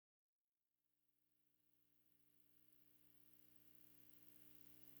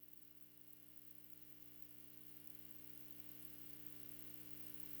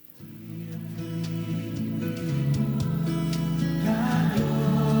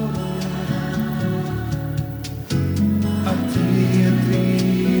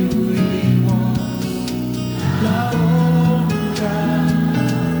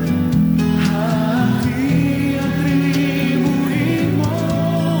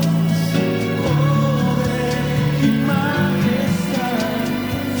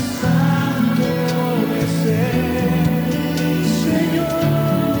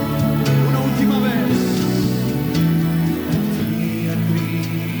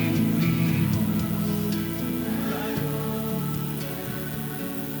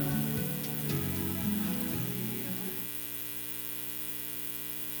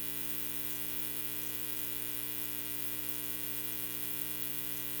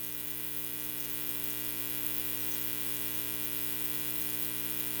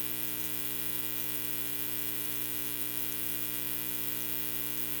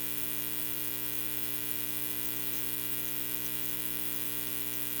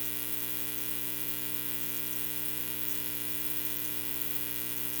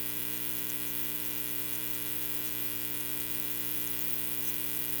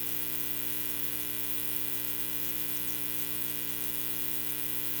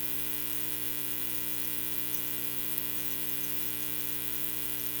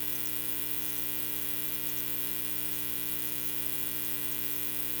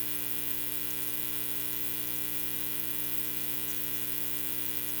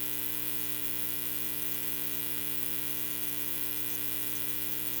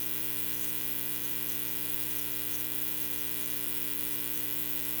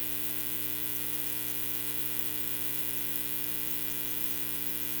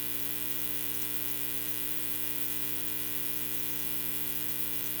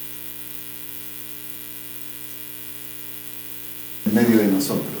en medio de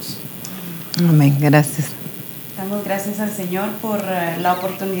nosotros. Amén, gracias. Damos gracias al Señor por la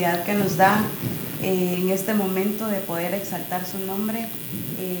oportunidad que nos da en este momento de poder exaltar su nombre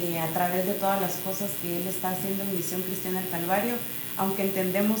a través de todas las cosas que Él está haciendo en Misión Cristiana del Calvario, aunque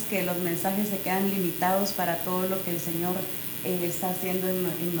entendemos que los mensajes se quedan limitados para todo lo que el Señor está haciendo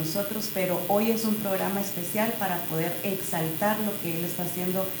en nosotros, pero hoy es un programa especial para poder exaltar lo que Él está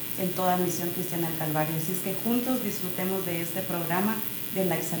haciendo en toda Misión Cristiana del Calvario. Así es que juntos disfrutemos de este programa, de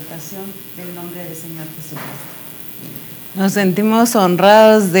la exaltación del nombre del Señor Jesucristo. Nos sentimos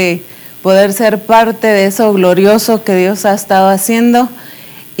honrados de poder ser parte de eso glorioso que Dios ha estado haciendo,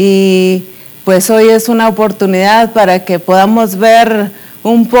 y pues hoy es una oportunidad para que podamos ver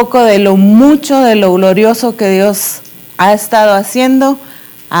un poco de lo mucho, de lo glorioso que Dios ha estado haciendo,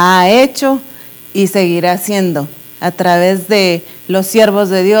 ha hecho y seguirá haciendo a través de los siervos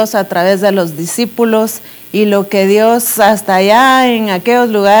de Dios, a través de los discípulos, y lo que Dios hasta allá en aquellos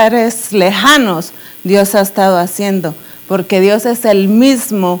lugares lejanos, Dios ha estado haciendo, porque Dios es el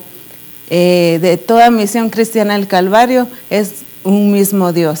mismo de toda Misión Cristiana del Calvario, es un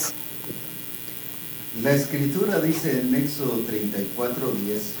mismo Dios. La Escritura dice en Éxodo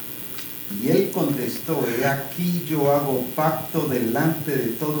 34:10, y él contestó: he aquí yo hago pacto delante de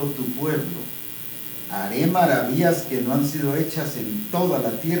todo tu pueblo, haré maravillas que no han sido hechas en toda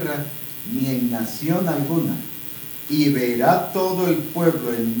la tierra, ni en nación alguna, y verá todo el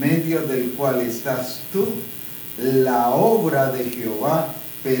pueblo en medio del cual estás tú, la obra de Jehová,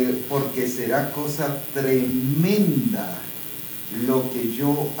 porque será cosa tremenda lo que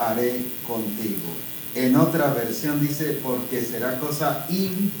yo haré contigo. En otra versión dice, porque será cosa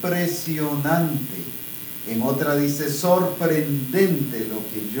impresionante. En otra dice, sorprendente lo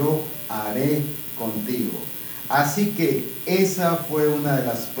que yo haré contigo. Así que esa fue una de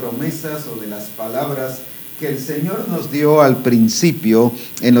las promesas o de las palabras que el Señor nos dio al principio,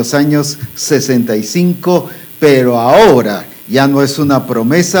 en los años 65, pero ahora ya no es una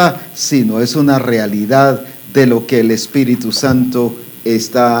promesa, sino es una realidad de lo que el Espíritu Santo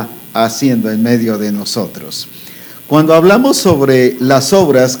está haciendo en medio de nosotros. Cuando hablamos sobre las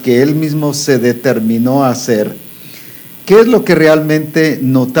obras que Él mismo se determinó a hacer, ¿qué es lo que realmente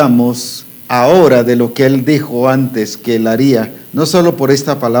notamos ahora de lo que Él dijo antes que Él haría? No solo por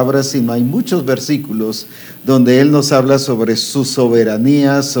esta palabra, sino hay muchos versículos donde Él nos habla sobre su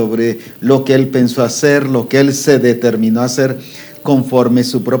soberanía, sobre lo que Él pensó hacer, lo que Él se determinó a hacer conforme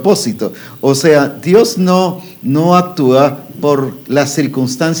su propósito. O sea, Dios no actúa por la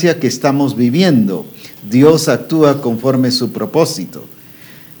circunstancia que estamos viviendo. Dios actúa conforme su propósito.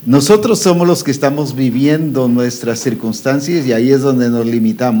 Nosotros somos los que estamos viviendo nuestras circunstancias, y ahí es donde nos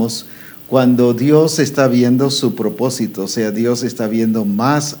limitamos, cuando Dios está viendo su propósito. O sea, Dios está viendo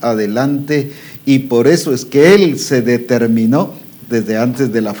más adelante, y por eso es que Él se determinó desde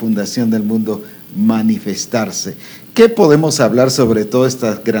antes de la fundación del mundo manifestarse. ¿Qué podemos hablar sobre toda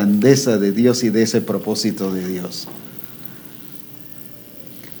esta grandeza de Dios y de ese propósito de Dios?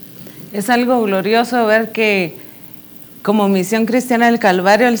 Es algo glorioso ver que como Misión Cristiana del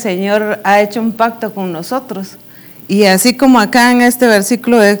Calvario el Señor ha hecho un pacto con nosotros. Y así como acá en este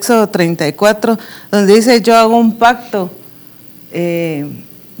versículo de Éxodo 34, donde dice, yo hago un pacto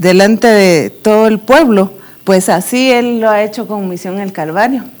delante de todo el pueblo, pues así Él lo ha hecho con Misión el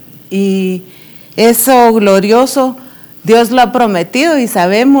Calvario. Y eso glorioso, Dios lo ha prometido y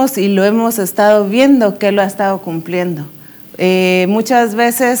sabemos y lo hemos estado viendo que Él lo ha estado cumpliendo. Muchas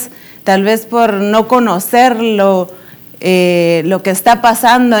veces, tal vez por no conocer lo que está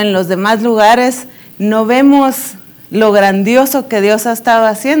pasando en los demás lugares, no vemos lo grandioso que Dios ha estado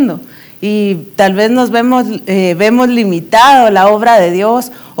haciendo, y tal vez nos vemos limitado la obra de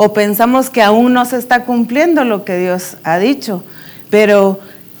Dios, o pensamos que aún no se está cumpliendo lo que Dios ha dicho, pero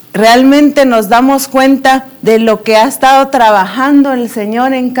realmente nos damos cuenta de lo que ha estado trabajando el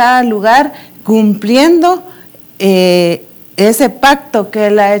Señor en cada lugar, cumpliendo ese pacto que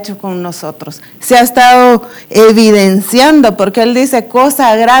Él ha hecho con nosotros. Se ha estado evidenciando, porque Él dice,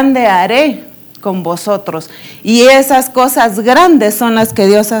 cosa grande haré con vosotros. Y esas cosas grandes son las que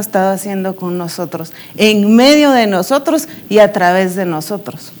Dios ha estado haciendo con nosotros, en medio de nosotros y a través de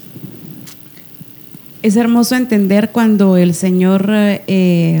nosotros. Es hermoso entender cuando el Señor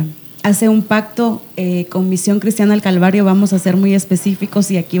hace un pacto con Misión Cristiana del Calvario. Vamos a ser muy específicos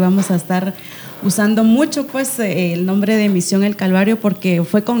y aquí vamos a estar usando mucho pues el nombre de Misión el Calvario, porque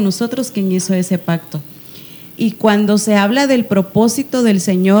fue con nosotros quien hizo ese pacto. Y cuando se habla del propósito del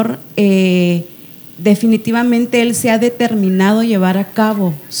Señor, definitivamente Él se ha determinado llevar a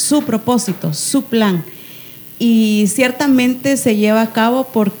cabo su propósito, su plan. Y ciertamente se lleva a cabo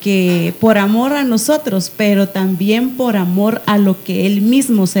porque por amor a nosotros, pero también por amor a lo que Él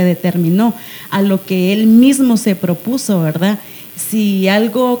mismo se determinó, a lo que Él mismo se propuso, ¿verdad? Si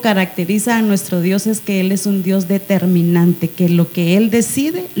algo caracteriza a nuestro Dios es que Él es un Dios determinante, que lo que Él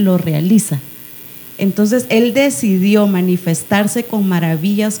decide lo realiza. Entonces Él decidió manifestarse con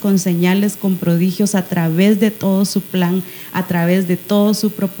maravillas, con señales, con prodigios a través de todo su plan, a través de todo su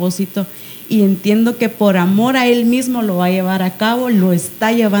propósito. Y entiendo que por amor a Él mismo lo va a llevar a cabo, lo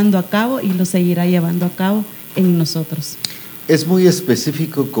está llevando a cabo y lo seguirá llevando a cabo en nosotros. Es muy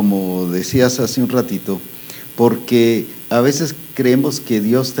específico, como decías hace un ratito, porque a veces creemos que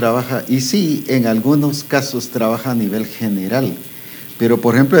Dios trabaja, y sí, en algunos casos trabaja a nivel general, pero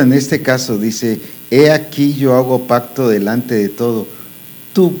por ejemplo en este caso dice, he aquí yo hago pacto delante de todo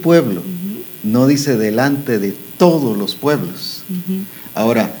tu pueblo, no dice delante de todos los pueblos.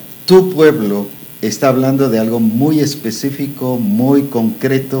 Ahora, tu pueblo está hablando de algo muy específico, muy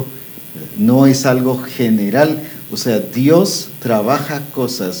concreto, no es algo general. O sea, Dios trabaja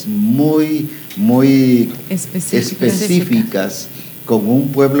cosas muy específicas con un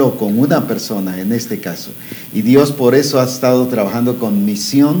pueblo o con una persona en este caso. Y Dios por eso ha estado trabajando con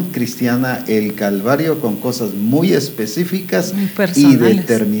Misión Cristiana El Calvario, con cosas muy específicas y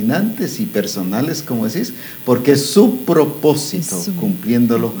determinantes y personales, como decís, porque es su propósito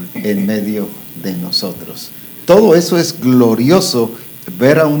cumpliéndolo en medio de nosotros. Todo eso es glorioso,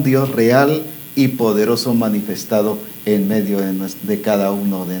 ver a un Dios real y poderoso manifestado en medio de cada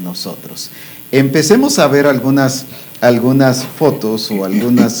uno de nosotros. Empecemos a ver algunas fotos o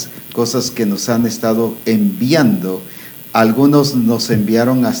algunas cosas que nos han estado enviando. Algunos nos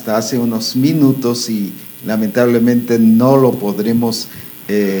enviaron hasta hace unos minutos y lamentablemente no lo podremos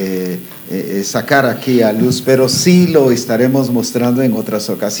sacar aquí a luz, pero sí lo estaremos mostrando en otras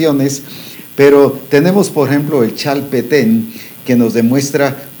ocasiones. Pero tenemos, por ejemplo, el Chalpetén, que nos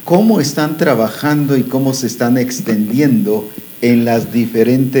demuestra cómo están trabajando y cómo se están extendiendo en las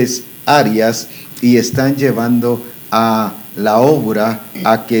diferentes áreas y están llevando a la obra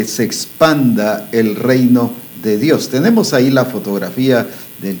a que se expanda el reino de Dios. Tenemos ahí la fotografía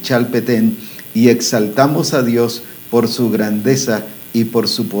del Chalpetén y exaltamos a Dios por su grandeza y por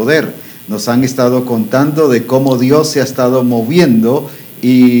su poder. Nos han estado contando de cómo Dios se ha estado moviendo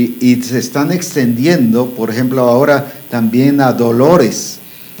y se están extendiendo, por ejemplo, ahora también a Dolores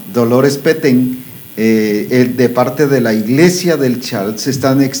Petén, de parte de la iglesia del Chal, se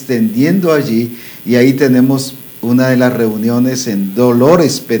están extendiendo allí y ahí tenemos una de las reuniones en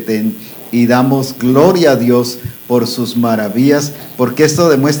Dolores Petén y damos gloria a Dios por sus maravillas, porque esto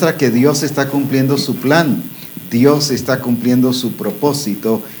demuestra que Dios está cumpliendo su plan, Dios está cumpliendo su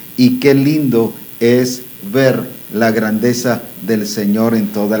propósito y qué lindo es ver la grandeza del Señor en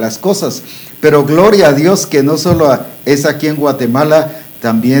todas las cosas. Pero gloria a Dios que no solo es aquí en Guatemala,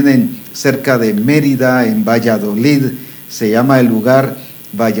 también cerca de Mérida, en Valladolid, se llama el lugar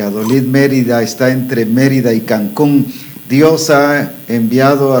Valladolid, Mérida, está entre Mérida y Cancún. Dios ha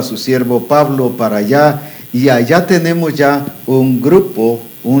enviado a su siervo Pablo para allá y allá tenemos ya un grupo,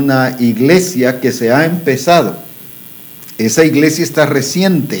 una iglesia que se ha empezado. Esa iglesia está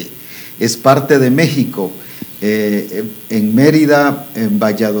reciente, es parte de México. En Mérida, en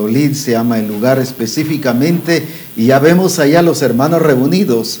Valladolid se llama el lugar específicamente, y ya vemos allá a los hermanos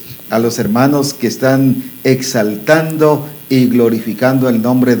reunidos, a los hermanos que están exaltando y glorificando el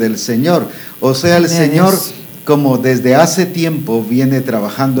nombre del Señor. O sea, el Señor, como desde hace tiempo viene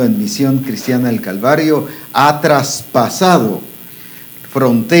trabajando en Misión Cristiana El Calvario, ha traspasado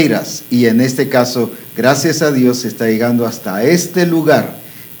fronteras y en este caso, gracias a Dios, está llegando hasta este lugar,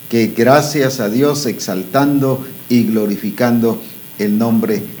 que gracias a Dios exaltando y glorificando el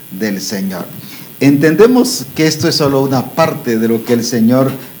nombre del Señor. Entendemos que esto es solo una parte de lo que el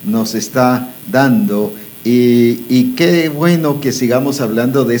Señor nos está dando y qué bueno que sigamos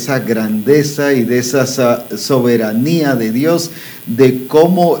hablando de esa grandeza y de esa soberanía de Dios, de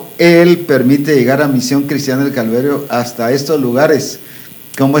cómo Él permite llegar a Misión Cristiana del Calvario hasta estos lugares,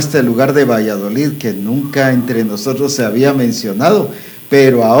 como este lugar de Valladolid que nunca entre nosotros se había mencionado,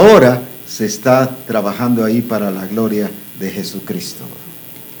 pero ahora se está trabajando ahí para la gloria de Jesucristo.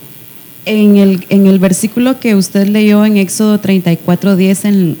 En el versículo que usted leyó en Éxodo 34:10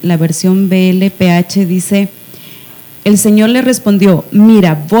 en la versión BLPH dice, el Señor le respondió,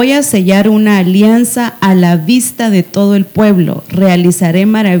 mira, voy a sellar una alianza a la vista de todo el pueblo, realizaré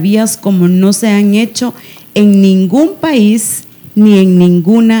maravillas como no se han hecho en ningún país ni en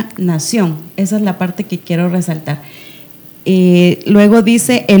ninguna nación. Esa es la parte que quiero resaltar. Luego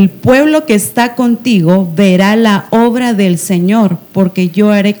dice, el pueblo que está contigo verá la obra del Señor, porque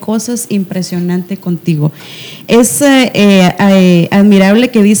yo haré cosas impresionantes contigo. Es admirable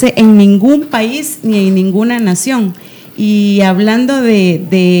que dice, en ningún país ni en ninguna nación. Y hablando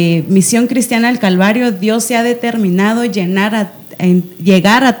de Misión Cristiana del Calvario, Dios se ha determinado llegar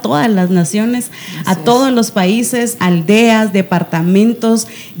a todas las naciones, a todos los países, aldeas, departamentos,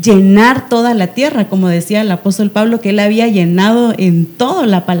 llenar toda la tierra, como decía el apóstol Pablo, que él había llenado en todo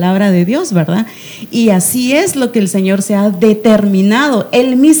la palabra de Dios, ¿verdad? Y así es lo que el Señor se ha determinado,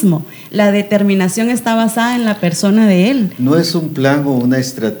 él mismo. La determinación está basada en la persona de él. No es un plan o una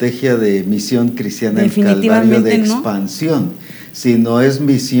estrategia de Misión Cristiana del Calvario de expansión, sino es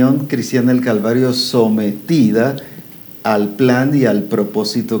Misión Cristiana del Calvario sometida al plan y al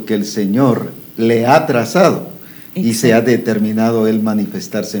propósito que el Señor le ha trazado. Exacto. Y se ha determinado él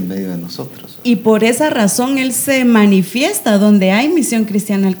manifestarse en medio de nosotros. Y por esa razón él se manifiesta donde hay Misión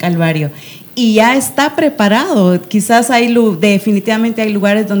Cristiana del Calvario. Y ya está preparado. Quizás definitivamente hay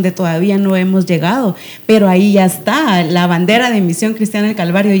lugares donde todavía no hemos llegado, pero ahí ya está. La bandera de Misión Cristiana del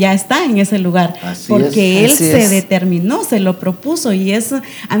Calvario ya está en ese lugar. Porque él se determinó, se lo propuso. Y eso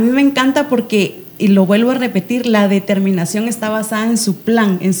a mí me encanta porque, y lo vuelvo a repetir, la determinación está basada en su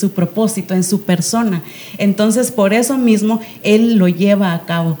plan, en su propósito, en su persona. Entonces, por eso mismo, él lo lleva a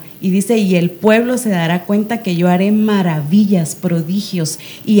cabo. Y dice, y el pueblo se dará cuenta que yo haré maravillas, prodigios.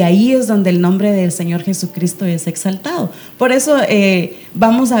 Y ahí es donde el nombre del Señor Jesucristo es exaltado. Por eso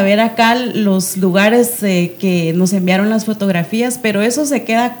vamos a ver acá los lugares que nos enviaron las fotografías, pero eso se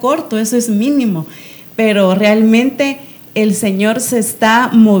queda corto, eso es mínimo. Pero realmente el Señor se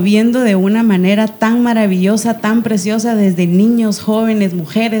está moviendo de una manera tan maravillosa, tan preciosa, desde niños, jóvenes,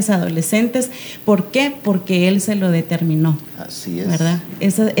 mujeres, adolescentes. ¿Por qué? Porque Él se lo determinó. Así es. ¿Verdad?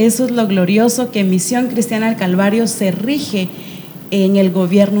 Eso es lo glorioso, que Misión Cristiana del Calvario se rige en el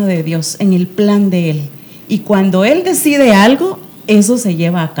gobierno de Dios, en el plan de Él. Y cuando Él decide algo, eso se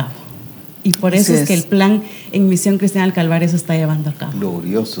lleva a cabo. Y por eso es que el plan en Misión Cristiana del Calvario se está llevando a cabo.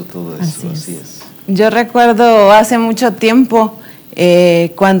 Glorioso todo eso, así es. Yo recuerdo hace mucho tiempo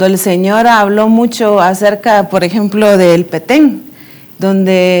cuando el Señor habló mucho acerca, por ejemplo, del Petén,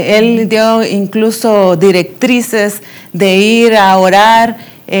 donde Él dio incluso directrices de ir a orar,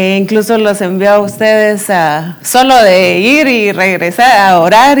 incluso los envió a ustedes solo de ir y regresar, a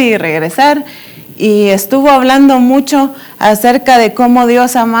orar y regresar, y estuvo hablando mucho acerca de cómo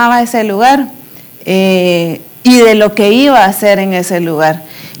Dios amaba ese lugar y de lo que iba a hacer en ese lugar.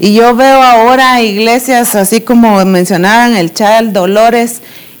 Y yo veo ahora iglesias, así como mencionaban el Chal, Dolores,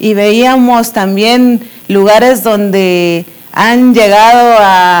 y veíamos también lugares donde han llegado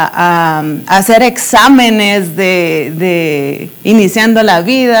a hacer exámenes de iniciando la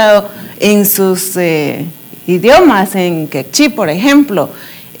vida en sus idiomas, en quechí, por ejemplo.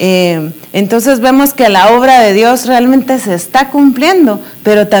 Entonces vemos que la obra de Dios realmente se está cumpliendo,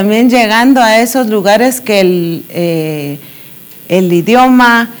 pero también llegando a esos lugares que el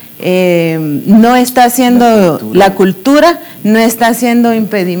idioma no está siendo, la cultura no está siendo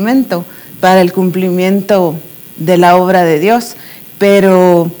impedimento para el cumplimiento de la obra de Dios.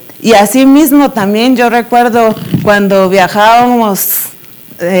 Pero, y así mismo también yo recuerdo cuando viajábamos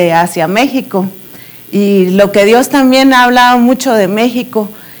hacia México, y lo que Dios también ha hablado mucho de México,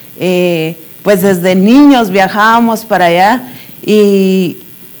 pues desde niños viajábamos para allá, y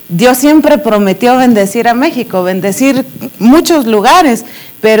Dios siempre prometió bendecir a México, bendecir muchos lugares,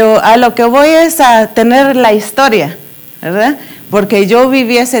 pero a lo que voy es a tener la historia, ¿verdad? Porque yo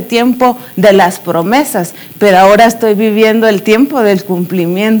viví ese tiempo de las promesas, pero ahora estoy viviendo el tiempo del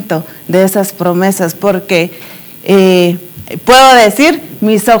cumplimiento de esas promesas, porque puedo decir,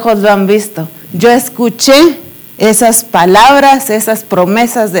 mis ojos lo han visto. Yo escuché esas palabras, esas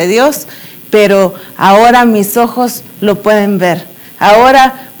promesas de Dios, pero ahora mis ojos lo pueden ver.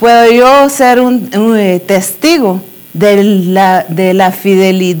 Ahora puedo yo ser un testigo de la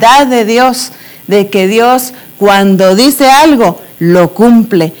fidelidad de Dios, de que Dios cuando dice algo, lo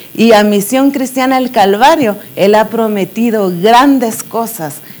cumple. Y a Misión Cristiana del Calvario, Él ha prometido grandes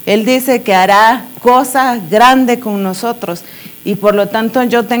cosas. Él dice que hará cosas grandes con nosotros. Y por lo tanto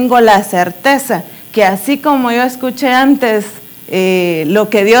yo tengo la certeza que así como yo escuché antes lo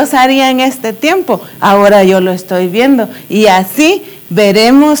que Dios haría en este tiempo, ahora yo lo estoy viendo. Y así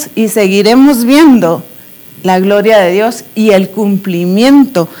veremos y seguiremos viendo la gloria de Dios y el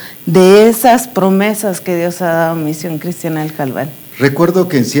cumplimiento de esas promesas que Dios ha dado a Misión Cristiana del Calvario. Recuerdo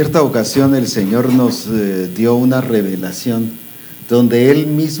que en cierta ocasión el Señor nos dio una revelación donde Él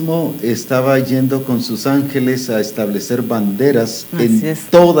mismo estaba yendo con sus ángeles a establecer banderas en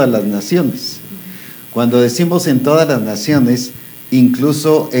todas las naciones. Cuando decimos en todas las naciones,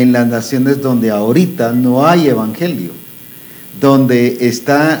 incluso en las naciones donde ahorita no hay evangelio, donde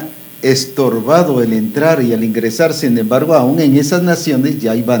está estorbado el entrar y el ingresar, sin embargo, aún en esas naciones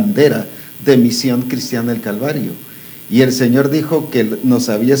ya hay bandera de Misión Cristiana del Calvario. Y el Señor dijo que nos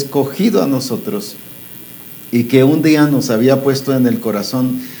había escogido a nosotros y que un día nos había puesto en el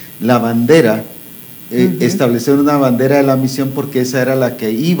corazón la bandera, establecer una bandera de la misión, porque esa era la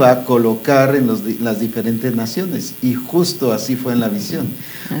que iba a colocar en las diferentes naciones, y justo así fue en la visión.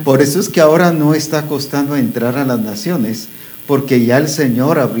 Por eso es que ahora no está costando entrar a las naciones, porque ya el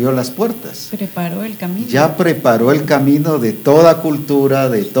Señor abrió las puertas. Preparó el camino. Ya preparó el camino de toda cultura,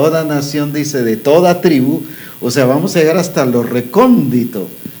 de toda nación, dice, de toda tribu. O sea, vamos a llegar hasta lo recóndito,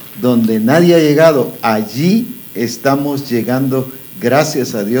 donde nadie ha llegado. Allí estamos llegando,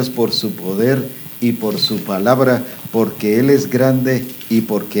 gracias a Dios por su poder y por su palabra, porque Él es grande y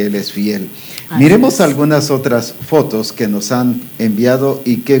porque Él es fiel. Miremos algunas otras fotos que nos han enviado,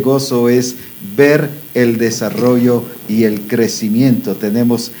 y qué gozo es ver el desarrollo y el crecimiento.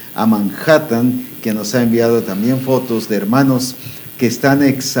 Tenemos a Manhattan, que nos ha enviado también fotos de hermanos que están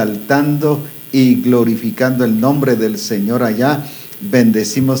exaltando y glorificando el nombre del Señor allá.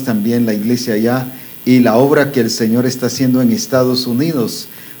 Bendecimos también la iglesia allá y la obra que el Señor está haciendo en Estados Unidos,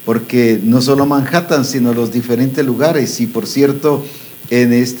 porque no solo Manhattan, sino los diferentes lugares. Y por cierto,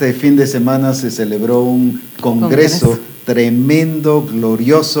 en este fin de semana se celebró un congreso tremendo,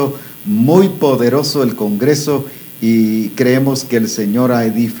 glorioso, muy poderoso el congreso, y creemos que el Señor ha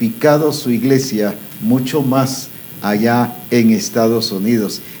edificado su iglesia mucho más allá en Estados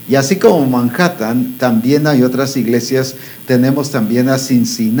Unidos. Y así como Manhattan, también hay otras iglesias. Tenemos también a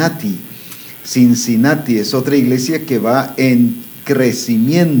Cincinnati. Cincinnati es otra iglesia que va en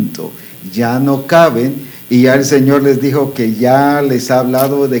crecimiento, ya no caben, y ya el Señor les dijo que ya les ha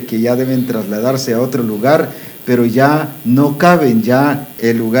hablado de que ya deben trasladarse a otro lugar, pero ya no caben, ya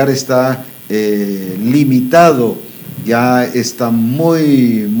el lugar está limitado, ya está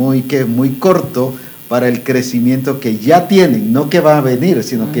muy corto para el crecimiento que ya tienen, no que va a venir,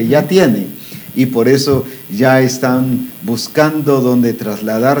 sino que ya tienen, y por eso ya están buscando dónde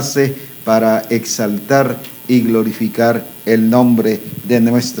trasladarse para exaltar y glorificar el nombre de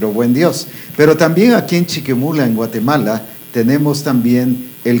nuestro buen Dios. Pero también aquí en Chiquimula, en Guatemala, tenemos también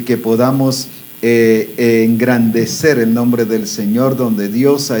el que podamos engrandecer el nombre del Señor, donde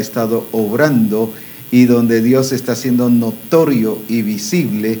Dios ha estado obrando y donde Dios está siendo notorio y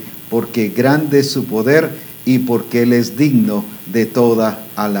visible, porque grande es su poder y porque Él es digno de toda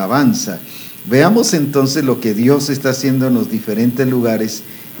alabanza. Veamos entonces lo que Dios está haciendo en los diferentes lugares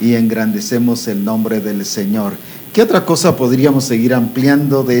y engrandecemos el nombre del Señor. ¿Qué otra cosa podríamos seguir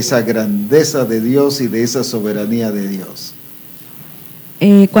ampliando de esa grandeza de Dios y de esa soberanía de Dios?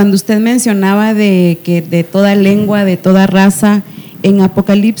 Cuando usted mencionaba de que de toda lengua, de toda raza, en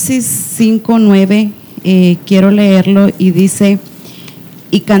Apocalipsis 5:9, quiero leerlo, y dice: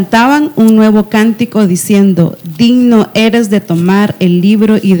 y cantaban un nuevo cántico diciendo: digno eres de tomar el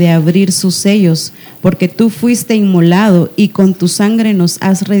libro y de abrir sus sellos, porque tú fuiste inmolado y con tu sangre nos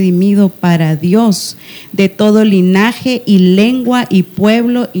has redimido para Dios de todo linaje y lengua y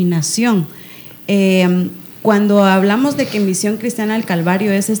pueblo y nación. Cuando hablamos de que Misión Cristiana del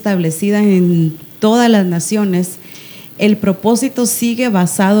Calvario es establecida en todas las naciones, el propósito sigue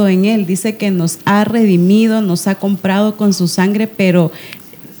basado en Él. Dice que nos ha redimido, nos ha comprado con su sangre, pero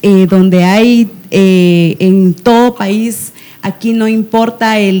donde hay en todo país, aquí no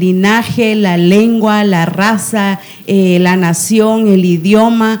importa el linaje, la lengua, la raza, la nación, el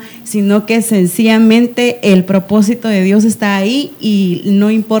idioma, sino que sencillamente el propósito de Dios está ahí y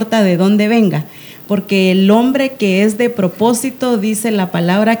no importa de dónde venga. Porque el hombre que es de propósito, dice la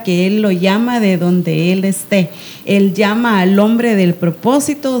palabra, que Él lo llama de donde Él esté. Él llama al hombre del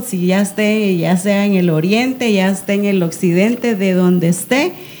propósito, si ya sea en el oriente, ya esté en el occidente, de donde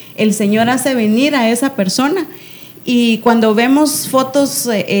esté, el Señor hace venir a esa persona. Y cuando vemos fotos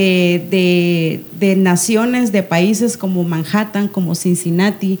de naciones, de países como Manhattan, como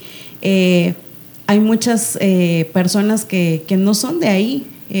Cincinnati, hay muchas personas que no son de ahí.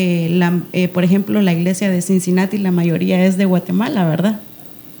 Por ejemplo, la iglesia de Cincinnati, la mayoría es de Guatemala, ¿verdad?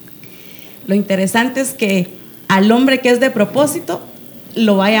 Lo interesante es que al hombre que es de propósito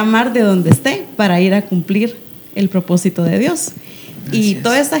lo va a llamar de donde esté para ir a cumplir el propósito de Dios. Gracias. Y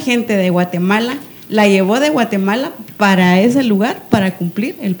toda esa gente de Guatemala la llevó de Guatemala para ese lugar para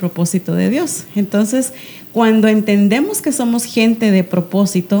cumplir el propósito de Dios. Entonces, cuando entendemos que somos gente de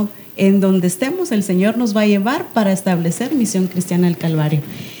propósito, en donde estemos, el Señor nos va a llevar para establecer Misión Cristiana del Calvario.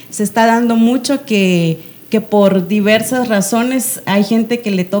 Se está dando mucho que que por diversas razones hay gente que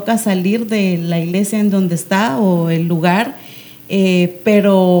le toca salir de la iglesia en donde está o el lugar,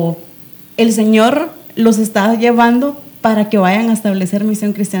 pero el Señor los está llevando para que vayan a establecer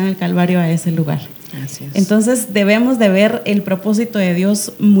Misión Cristiana del Calvario a ese lugar. Así es. Entonces debemos de ver el propósito de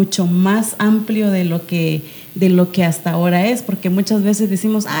Dios mucho más amplio de lo que hasta ahora es, porque muchas veces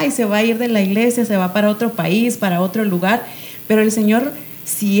decimos, ay, se va a ir de la iglesia, se va para otro país, para otro lugar, pero el Señor,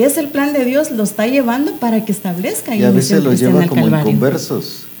 si es el plan de Dios, lo está llevando para que establezca. Y a veces lo lleva como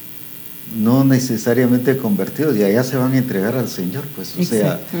inconversos, no necesariamente convertidos, y allá se van a entregar al Señor, pues, o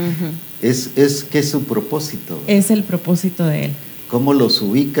sea, es que es su propósito. Es el propósito de Él. Cómo los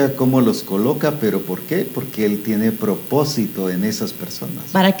ubica, cómo los coloca, pero ¿por qué? Porque Él tiene propósito en esas personas.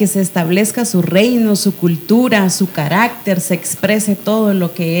 Para que se establezca su reino, su cultura, su carácter, se exprese todo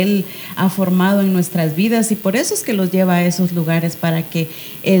lo que Él ha formado en nuestras vidas, y por eso es que los lleva a esos lugares, para que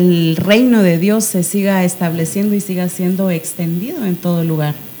el reino de Dios se siga estableciendo y siga siendo extendido en todo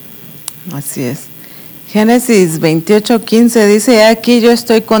lugar. Así es. Génesis 28:15 dice, aquí yo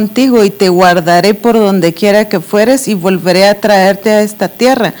estoy contigo y te guardaré por donde quiera que fueres y volveré a traerte a esta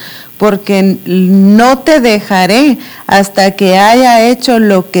tierra, porque no te dejaré hasta que haya hecho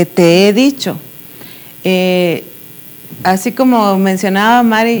lo que te he dicho. Así como mencionaba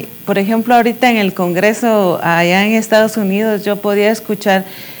Mari, por ejemplo, ahorita en el Congreso allá en Estados Unidos yo podía escuchar,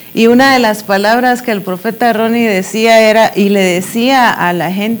 y una de las palabras que el profeta Ronnie decía era, y le decía a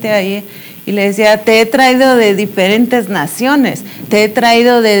la gente ahí, y le decía, te he traído de diferentes naciones, te he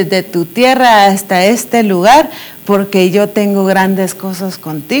traído desde tu tierra hasta este lugar, porque yo tengo grandes cosas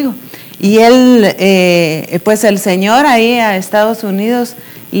contigo. Y él, pues el Señor ahí a Estados Unidos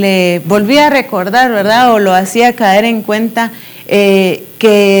le volvía a recordar, ¿verdad? O lo hacía caer en cuenta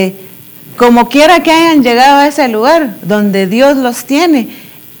que como quiera que hayan llegado a ese lugar donde Dios los tiene,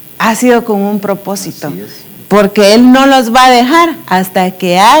 ha sido con un propósito. Porque Él no los va a dejar hasta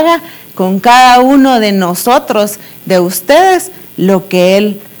que haga con cada uno de nosotros, de ustedes, lo que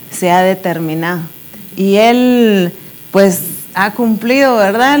Él se ha determinado. Y Él, pues, ha cumplido,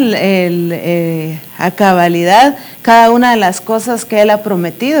 ¿verdad?, a cabalidad cada una de las cosas que Él ha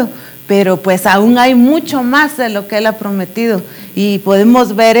prometido, pero pues aún hay mucho más de lo que Él ha prometido, y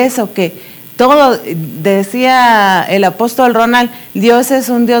podemos ver eso, que todo, decía el apóstol Ronald, Dios es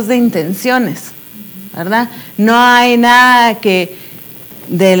un Dios de intenciones, ¿verdad? No hay nada que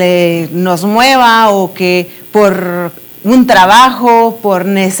nos mueva, o que por un trabajo, por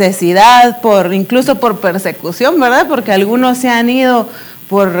necesidad, incluso por persecución, ¿verdad? Porque algunos se han ido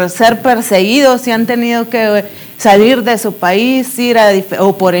por ser perseguidos y han tenido que salir de su país,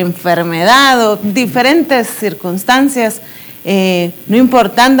 o por enfermedad, o diferentes circunstancias, no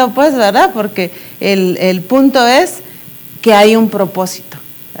importando, pues, ¿verdad? Porque el punto es que hay un propósito,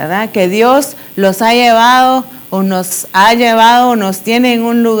 ¿verdad? Que Dios los ha llevado, o nos ha llevado, o nos tiene en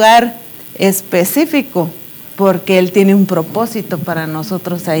un lugar específico, porque Él tiene un propósito para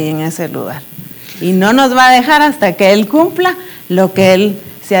nosotros ahí en ese lugar. Y no nos va a dejar hasta que Él cumpla lo que Él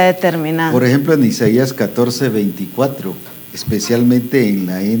se ha determinado. Por ejemplo, en Isaías 14:24, especialmente en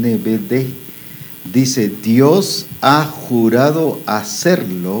la NBD, dice, Dios ha jurado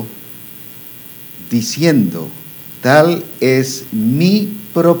hacerlo, diciendo, tal es mi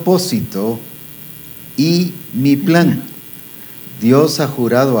propósito y mi plan. Dios ha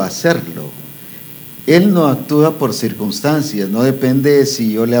jurado hacerlo. Él no actúa por circunstancias, no depende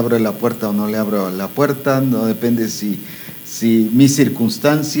si yo le abro la puerta o no le abro la puerta, no depende si mis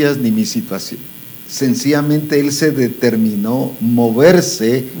circunstancias ni mi situación. Sencillamente Él se determinó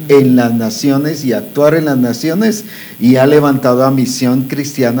moverse en las naciones y actuar en las naciones, y ha levantado a Misión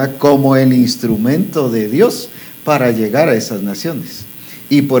Cristiana como el instrumento de Dios para llegar a esas naciones.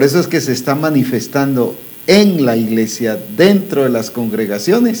 Y por eso es que se está manifestando en la iglesia, dentro de las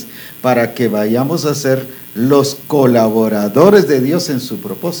congregaciones, para que vayamos a ser los colaboradores de Dios en su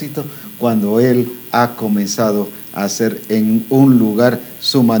propósito, cuando Él ha comenzado a hacer en un lugar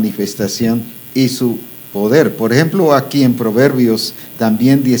su manifestación y su poder. Por ejemplo, aquí en Proverbios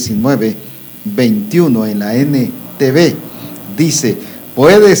también 19:21 en la NTV dice,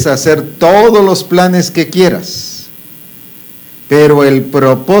 puedes hacer todos los planes que quieras, pero el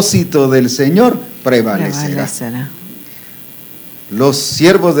propósito del Señor prevalecerá. Los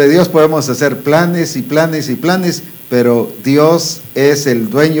siervos de Dios podemos hacer planes y planes y planes, pero Dios es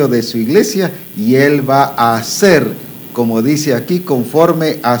el dueño de su iglesia, y Él va a hacer, como dice aquí,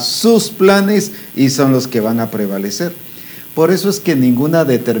 conforme a sus planes, y son los que van a prevalecer. Por eso es que ninguna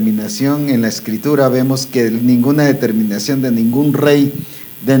determinación en la Escritura, vemos que ninguna determinación de ningún rey,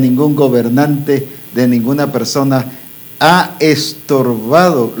 de ningún gobernante, de ninguna persona ha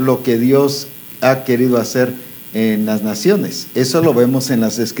estorbado lo que Dios ha querido hacer en las naciones. Eso lo vemos en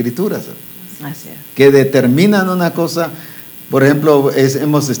las Escrituras, que determinan una cosa. Por ejemplo,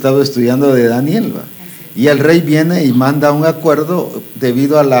 hemos estado estudiando de Daniel, ¿va? Y el rey viene y manda un acuerdo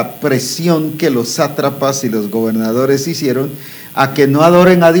debido a la presión que los sátrapas y los gobernadores hicieron a que no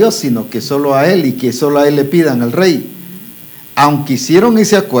adoren a Dios, sino que solo a Él, y que solo a Él le pidan al rey. Aunque hicieron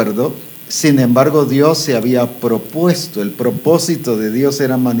ese acuerdo, sin embargo, Dios se había propuesto, el propósito de Dios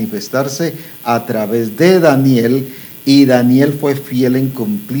era manifestarse a través de Daniel, y Daniel fue fiel en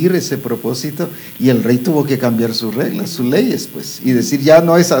cumplir ese propósito, y el rey tuvo que cambiar sus reglas, sus leyes, pues, y decir, ya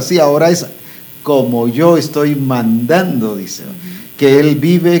no es así, ahora es como yo estoy mandando, dice, que Él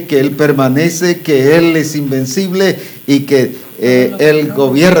vive, que Él permanece, que Él es invencible, y que Él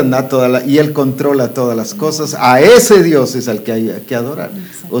gobierna y Él controla todas las cosas. A ese Dios es al que hay que adorar.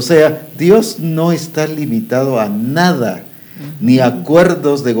 O sea, Dios no está limitado a nada, ni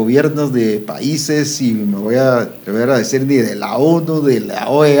acuerdos de gobiernos de países, y me voy a atrever a decir, ni de la ONU, de la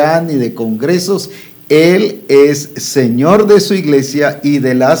OEA, ni de congresos. Él es Señor de su iglesia y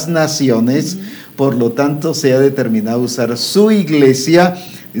de las naciones. Por lo tanto, se ha determinado usar su iglesia.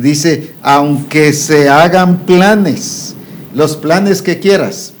 Dice, aunque se hagan planes, los planes que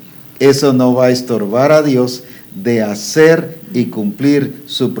quieras, eso no va a estorbar a Dios de hacer y cumplir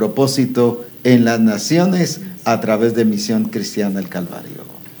su propósito en las naciones a través de Misión Cristiana el Calvario.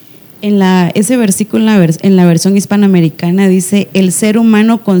 Ese versículo en la versión hispanoamericana dice, el ser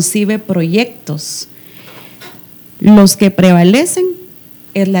humano concibe proyectos. Los que prevalecen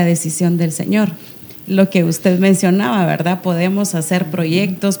es la decisión del Señor. Lo que usted mencionaba, ¿verdad? Podemos hacer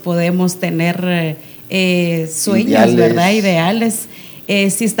proyectos, podemos tener sueños, ideales, ¿verdad? Ideales.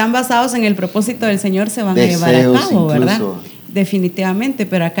 Si están basados en el propósito del Señor, se van deseos, a llevar a cabo, ¿verdad? Incluso. Definitivamente,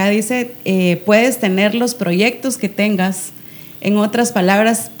 pero acá dice, puedes tener los proyectos que tengas. En otras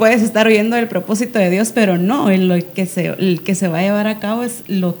palabras, puedes estar oyendo el propósito de Dios, pero no, el que se va a llevar a cabo es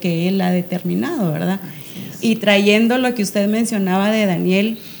lo que Él ha determinado, ¿verdad? Y trayendo lo que usted mencionaba de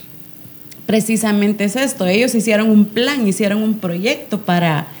Daniel, precisamente es esto. Ellos hicieron un plan, hicieron un proyecto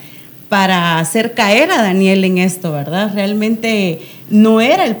para hacer caer a Daniel en esto, ¿verdad? Realmente no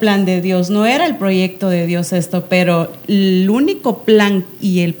era el plan de Dios, no era el proyecto de Dios esto, pero el único plan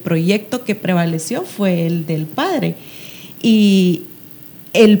y el proyecto que prevaleció fue el del Padre. Y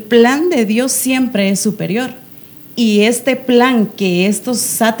el plan de Dios siempre es superior. Y este plan que estos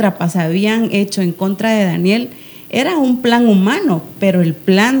sátrapas habían hecho en contra de Daniel era un plan humano, pero el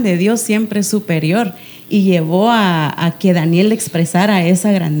plan de Dios siempre es superior, y llevó a que Daniel expresara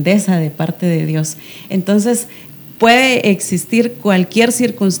esa grandeza de parte de Dios. Entonces, puede existir cualquier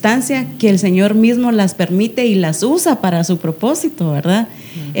circunstancia que el Señor mismo las permite y las usa para su propósito, ¿verdad?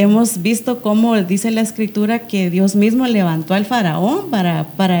 Hemos visto cómo dice la Escritura que Dios mismo levantó al faraón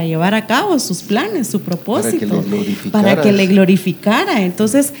para llevar a cabo sus planes, su propósito, para que le glorificara.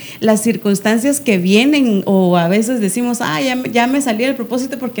 Entonces, las circunstancias que vienen, o a veces decimos, ya me salí del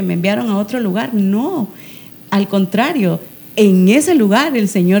propósito porque me enviaron a otro lugar. No, al contrario, en ese lugar el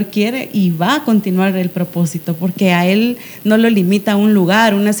Señor quiere y va a continuar el propósito, porque a Él no lo limita un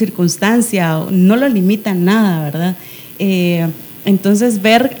lugar, una circunstancia, no lo limita nada, ¿verdad? Entonces,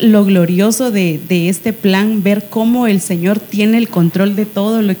 ver lo glorioso de este plan, ver cómo el Señor tiene el control de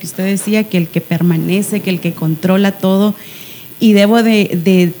todo, lo que usted decía, que el que permanece, que el que controla todo, y debo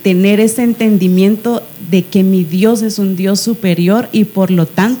de tener ese entendimiento de que mi Dios es un Dios superior, y por lo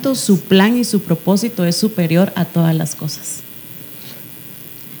tanto su plan y su propósito es superior a todas las cosas.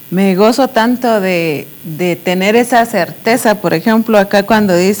 Me gozo tanto de tener esa certeza, por ejemplo, acá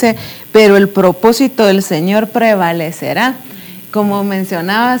cuando dice, pero el propósito del Señor prevalecerá. Como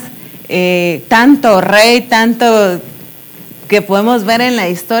mencionabas, tanto rey, tanto que podemos ver en la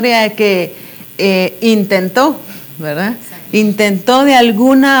historia que intentó, ¿verdad? Intentó de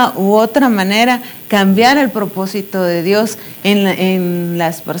alguna u otra manera cambiar el propósito de Dios en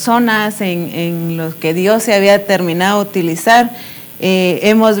las personas, en los que Dios se había terminado de utilizar.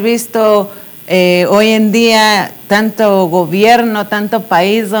 Hemos visto hoy en día tanto gobierno, tanto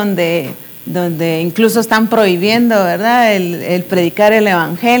país donde incluso están prohibiendo, ¿verdad?, el predicar el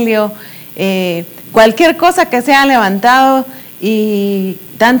evangelio. Cualquier cosa que sea levantado, y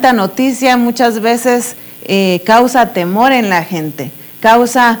tanta noticia muchas veces causa temor en la gente,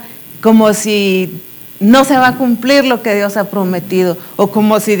 causa como si no se va a cumplir lo que Dios ha prometido, o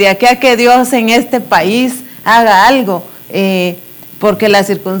como si de aquí a que Dios en este país haga algo, porque la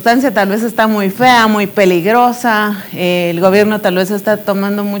circunstancia tal vez está muy fea, muy peligrosa, el gobierno tal vez está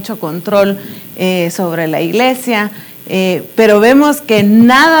tomando mucho control sobre la iglesia, pero vemos que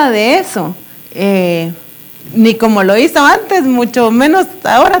nada de eso ni como lo hizo antes, mucho menos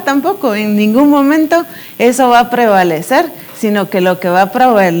ahora tampoco, en ningún momento eso va a prevalecer, sino que lo que va a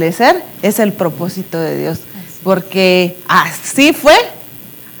prevalecer es el propósito de Dios, porque así fue,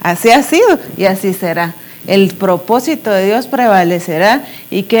 así ha sido y así será. El propósito de Dios prevalecerá,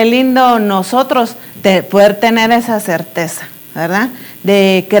 y qué lindo nosotros poder tener esa certeza, ¿verdad?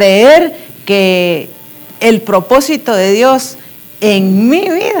 De creer que el propósito de Dios en mi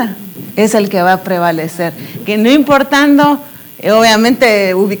vida es el que va a prevalecer, que no importando,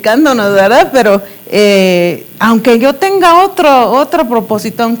 obviamente ubicándonos, ¿verdad? Pero aunque yo tenga otro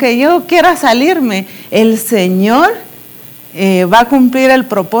propósito, aunque yo quiera salirme, el Señor va a cumplir el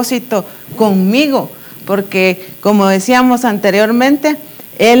propósito conmigo, porque como decíamos anteriormente,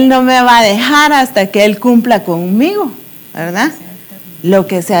 Él no me va a dejar hasta que Él cumpla conmigo, ¿verdad? Lo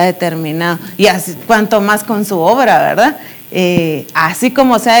que se ha determinado, y así, cuanto más con su obra, ¿verdad? Así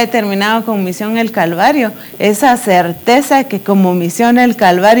como se ha determinado con Misión El Calvario, esa certeza que como Misión El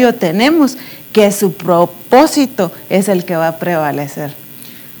Calvario tenemos, que su propósito es el que va a prevalecer.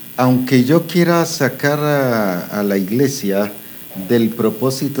 Aunque yo quiera sacar a la iglesia del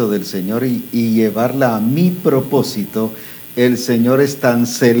propósito del Señor y llevarla a mi propósito, el Señor es tan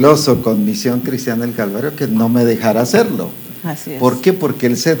celoso con Misión Cristiana El Calvario que no me dejará hacerlo. Así es. ¿Por qué? Porque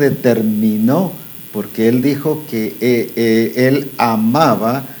Él se determinó, porque Él dijo que Él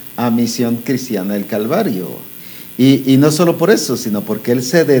amaba a Misión Cristiana El Calvario. Y no solo por eso, sino porque Él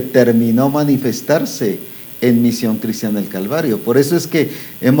se determinó manifestarse en Misión Cristiana El Calvario. Por eso es que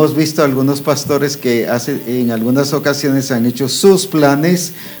hemos visto algunos pastores que en algunas ocasiones han hecho sus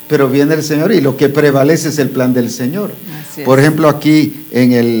planes, pero viene el Señor y lo que prevalece es el plan del Señor. Por ejemplo, aquí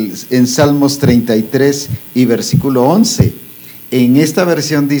en Salmos 33 y versículo 11, en esta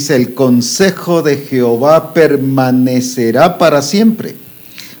versión dice: el consejo de Jehová permanecerá para siempre,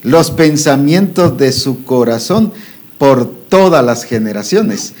 los pensamientos de su corazón por todas las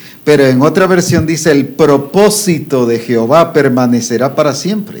generaciones. Pero en otra versión dice: el propósito de Jehová permanecerá para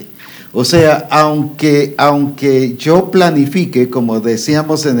siempre. O sea, aunque yo planifique, como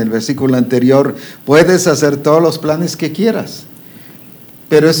decíamos en el versículo anterior, puedes hacer todos los planes que quieras,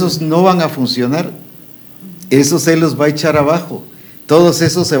 pero esos no van a funcionar. Esos Él los va a echar abajo. Todos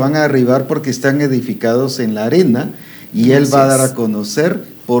esos se van a derribar porque están edificados en la arena, y Él va a dar a conocer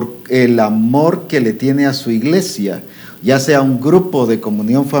por el amor que le tiene a su iglesia, ya sea a un grupo de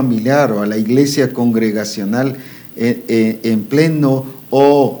comunión familiar o a la iglesia congregacional en pleno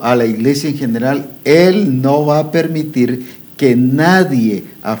o a la iglesia en general. Él no va a permitir que nadie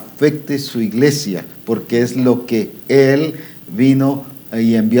afecte su iglesia, porque es lo que Él vino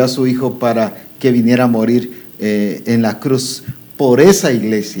y envió a su Hijo para que viniera a morir en la cruz por esa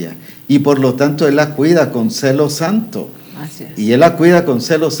iglesia, y por lo tanto Él la cuida con celo santo. Así es. Y Él la cuida con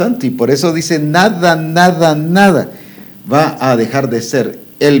celo santo, y por eso dice: nada va a dejar de ser.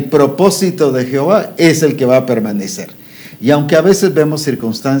 El propósito de Jehová es el que va a permanecer. Y aunque a veces vemos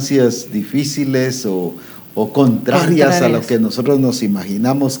circunstancias difíciles o contrarias a lo que nosotros nos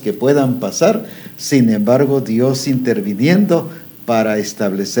imaginamos que puedan pasar, sin embargo, Dios interviniendo para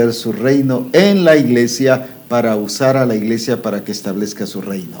establecer su reino en la iglesia, para usar a la iglesia para que establezca su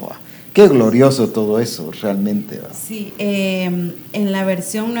reino. Qué glorioso todo eso, realmente. Sí, en la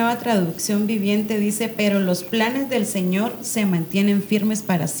versión Nueva Traducción Viviente dice: pero los planes del Señor se mantienen firmes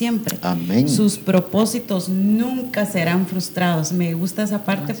para siempre. Amén. Sus propósitos nunca serán frustrados. Me gusta esa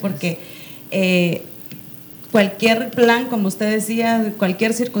parte porque cualquier plan, como usted decía,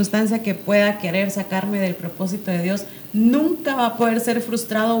 cualquier circunstancia que pueda querer sacarme del propósito de Dios, nunca va a poder ser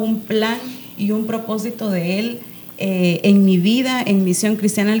frustrado un plan y un propósito de Él en mi vida, en Misión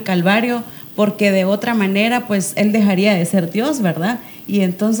Cristiana El Calvario, porque de otra manera pues Él dejaría de ser Dios, ¿verdad? Y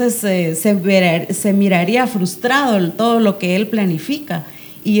entonces se miraría frustrado todo lo que Él planifica,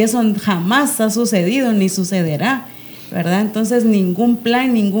 y eso jamás ha sucedido ni sucederá, ¿verdad? Entonces ningún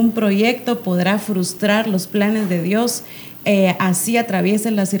plan, ningún proyecto podrá frustrar los planes de Dios. Así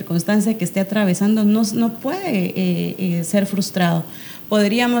atraviese la circunstancia que esté atravesando, no puede ser frustrado.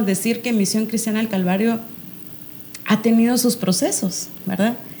 Podríamos decir que Misión Cristiana El Calvario ha tenido sus procesos,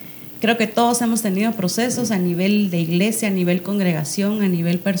 ¿verdad? Creo que todos hemos tenido procesos a nivel de iglesia, a nivel congregación, a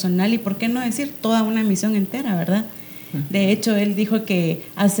nivel personal, y por qué no decir toda una misión entera, ¿verdad? De hecho, él dijo que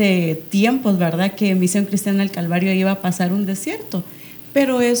hace tiempos, ¿verdad?, que Misión Cristiana El Calvario iba a pasar un desierto,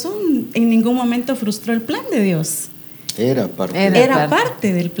 pero eso en ningún momento frustró el plan de Dios. Era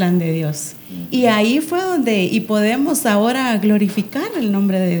parte del plan de Dios. Y ahí fue donde, y podemos ahora glorificar el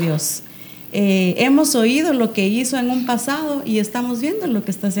nombre de Dios. Hemos oído lo que hizo en un pasado y estamos viendo lo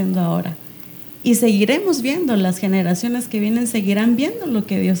que está haciendo ahora. y seguiremos viendo, las generaciones que vienen seguirán viendo lo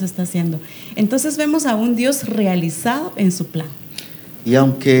que Dios está haciendo. Entonces vemos a un Dios realizado en su plan. Y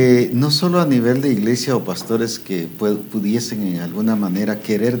aunque no solo a nivel de iglesia o pastores que pudiesen en alguna manera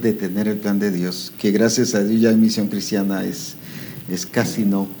querer detener el plan de Dios, que gracias a Dios ya en Misión Cristiana es casi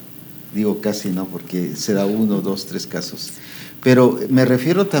no, digo casi no porque se da 1, 2, 3 casos, pero me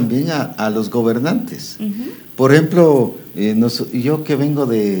refiero también a los gobernantes. Por ejemplo, yo que vengo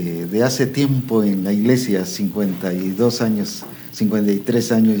de hace tiempo en la iglesia, 52 años,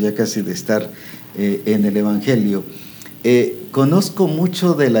 53 años ya casi de estar en el Evangelio, conozco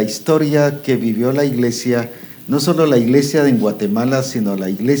mucho de la historia que vivió la iglesia, no solo la iglesia en Guatemala, sino la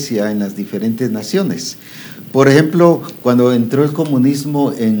iglesia en las diferentes naciones. Por ejemplo, cuando entró el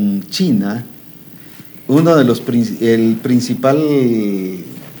comunismo en China,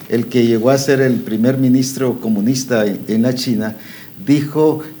 el que llegó a ser el primer ministro comunista en la China,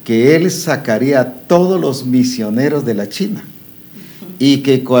 dijo que él sacaría a todos los misioneros de la China y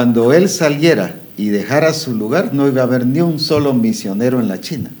que cuando él saliera y dejara su lugar, no iba a haber ni un solo misionero en la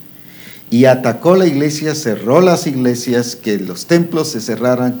China. Y atacó la iglesia, cerró las iglesias, que los templos se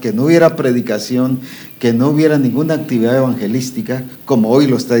cerraran, que no hubiera predicación, que no hubiera ninguna actividad evangelística, como hoy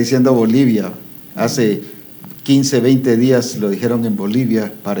lo está diciendo Bolivia. Hace 15, 20 días lo dijeron en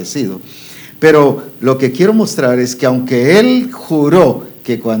Bolivia, parecido. Pero lo que quiero mostrar es que aunque él juró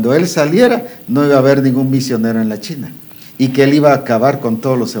que cuando él saliera, no iba a haber ningún misionero en la China, y que él iba a acabar con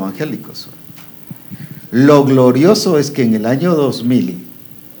todos los evangélicos. Lo glorioso es que en el año 2000,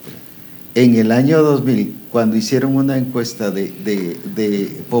 cuando hicieron una encuesta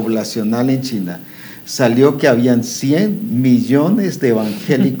de poblacional en China, salió que habían 100 millones de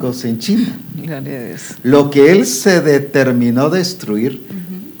evangélicos en China. Gloria a Dios. Lo que él se determinó destruir,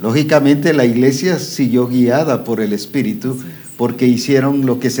 lógicamente la iglesia siguió guiada por el Espíritu, porque hicieron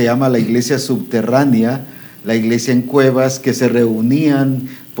lo que se llama la iglesia subterránea, la iglesia en cuevas, que se reunían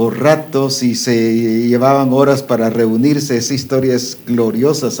por ratos y se llevaban horas para reunirse. Esa historia es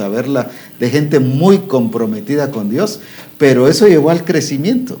gloriosa saberla, de gente muy comprometida con Dios, pero eso llevó al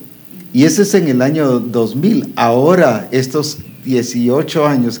crecimiento. Y ese es en el año 2000. Ahora, estos 18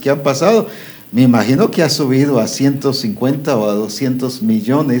 años que han pasado, me imagino que ha subido a 150 o a 200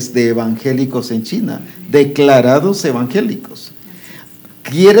 millones de evangélicos en China, declarados evangélicos.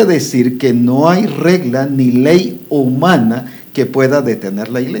 Quiere decir que no hay regla ni ley humana que pueda detener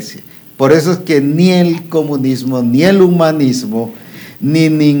la iglesia. Por eso es que ni el comunismo, ni el humanismo, ni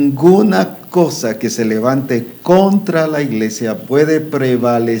ninguna cosa que se levante contra la iglesia puede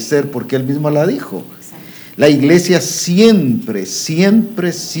prevalecer, porque él mismo la dijo. La iglesia siempre,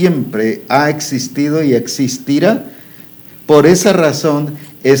 siempre, siempre ha existido y existirá. Por esa razón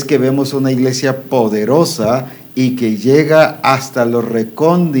es que vemos una iglesia poderosa y que llega hasta los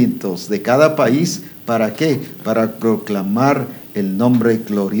recónditos de cada país. ¿Para qué? Para proclamar el nombre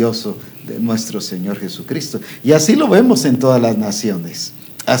glorioso de nuestro Señor Jesucristo. Y así lo vemos en todas las naciones.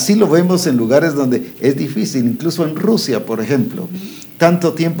 Así lo vemos en lugares donde es difícil, incluso en Rusia, por ejemplo.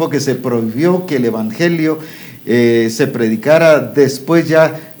 Tanto tiempo que se prohibió que el evangelio se predicara, después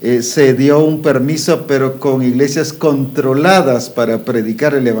ya se dio un permiso, pero con iglesias controladas para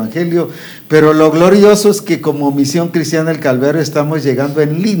predicar el evangelio. Pero lo glorioso es que como Misión Cristiana El Calvario estamos llegando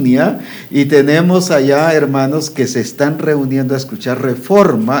en línea y tenemos allá hermanos que se están reuniendo a escuchar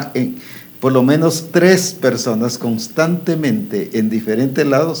Reforma, por lo menos 3 personas constantemente en diferentes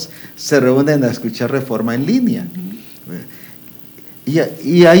lados se reúnen a escuchar Reforma en línea.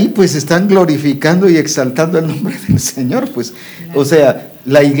 Y ahí pues están glorificando y exaltando el nombre del Señor, pues. O sea,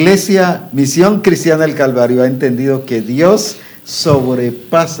 la iglesia Misión Cristiana El Calvario ha entendido que Dios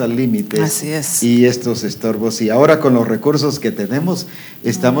sobrepasa límites. Así es. Y estos estorbos. Y ahora con los recursos que tenemos,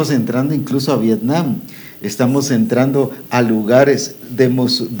 estamos entrando incluso a Vietnam. Estamos entrando a lugares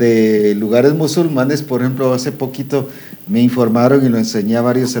de lugares musulmanes. Por ejemplo, hace poquito me informaron, y lo enseñé a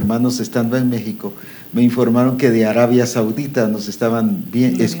varios hermanos estando en México, me informaron que de Arabia Saudita nos estaban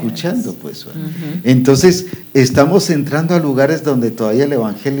escuchando, pues. Entonces, estamos entrando a lugares donde todavía el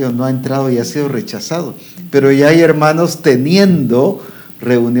evangelio no ha entrado y ha sido rechazado, pero ya hay hermanos teniendo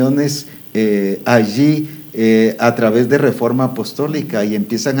reuniones allí a través de Reforma Apostólica, y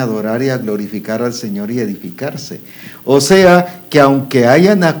empiezan a adorar y a glorificar al Señor y edificarse. O sea, que aunque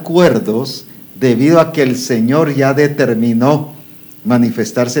hayan acuerdos, debido a que el Señor ya determinó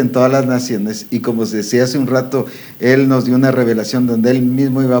manifestarse en todas las naciones, y como se decía hace un rato, Él nos dio una revelación donde Él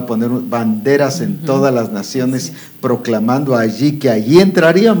mismo iba a poner banderas en todas las naciones, proclamando allí que allí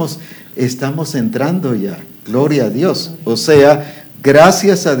entraríamos. Estamos entrando ya, gloria a Dios. O sea,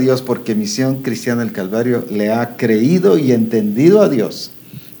 gracias a Dios, porque Misión Cristiana El Calvario le ha creído y entendido a Dios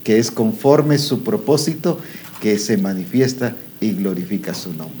que es conforme su propósito, que se manifiesta y glorifica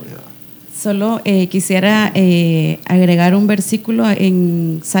su nombre. Solo quisiera agregar un versículo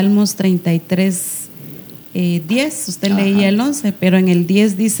en Salmos 33, 10. Usted leía el 11, pero en el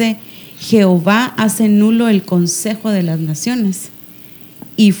 10 dice: Jehová hace nulo el consejo de las naciones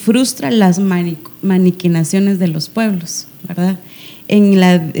y frustra las maquinaciones de los pueblos, ¿verdad? En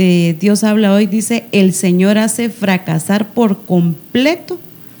la Dios habla hoy, dice: el Señor hace fracasar por completo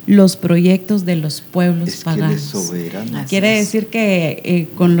los proyectos de los pueblos paganos. Es soberano. Quiere decir que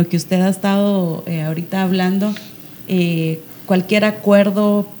con lo que usted ha estado ahorita hablando, cualquier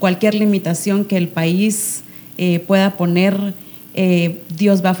acuerdo, cualquier limitación que el país pueda poner,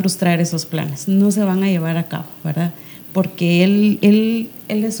 Dios va a frustrar esos planes, no se van a llevar a cabo, ¿verdad? Porque Él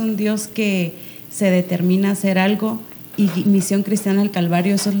es un Dios que se determina a hacer algo. Y Misión Cristiana del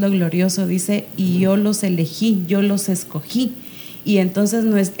Calvario, eso es lo glorioso, dice: y yo los elegí, yo los escogí. Y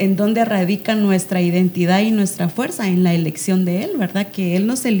entonces, ¿en dónde radica nuestra identidad y nuestra fuerza? En la elección de Él, ¿verdad? Que Él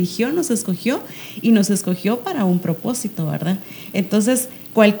nos eligió, nos escogió y nos escogió para un propósito, ¿verdad? Entonces,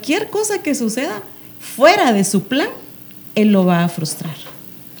 cualquier cosa que suceda fuera de su plan, Él lo va a frustrar.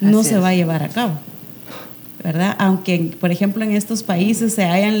 No se va a llevar a cabo, ¿verdad? Aunque, por ejemplo, en estos países se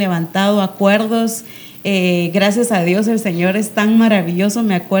hayan levantado acuerdos, gracias a Dios el Señor es tan maravilloso.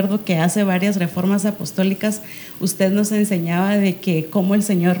 Me acuerdo que hace varias reformas apostólicas usted nos enseñaba de que cómo el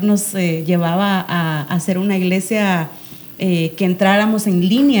Señor nos llevaba a hacer una iglesia que entráramos en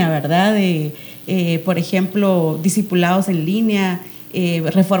línea, ¿verdad? Por ejemplo, discipulados en línea,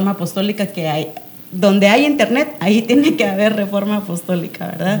 reforma apostólica, que hay donde hay internet, ahí tiene que haber reforma apostólica,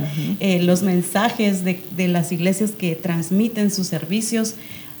 ¿verdad? Los mensajes de las iglesias que transmiten sus servicios,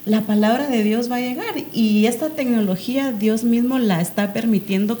 la palabra de Dios va a llegar, y esta tecnología Dios mismo la está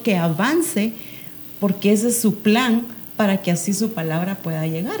permitiendo que avance, porque ese es su plan, para que así su palabra pueda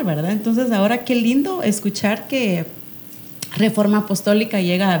llegar, ¿verdad? Entonces ahora qué lindo escuchar que Reforma Apostólica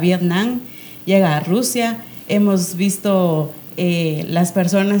llega a Vietnam, llega a Rusia. Hemos visto las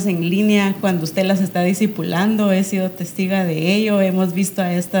personas en línea cuando usted las está discipulando, he sido testiga de ello. Hemos visto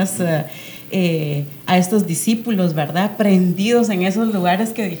a estos discípulos, ¿verdad? Prendidos en esos lugares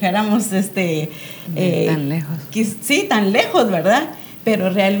que dijéramos tan lejos. Sí, tan lejos, ¿verdad?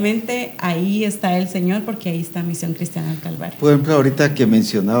 Pero realmente ahí está el Señor, porque ahí está Misión Cristiana del Calvario. Por ejemplo, ahorita que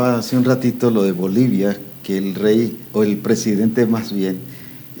mencionaba hace un ratito lo de Bolivia, que el rey, o el presidente más bien,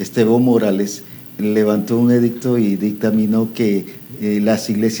 Evo Morales, levantó un edicto y dictaminó que las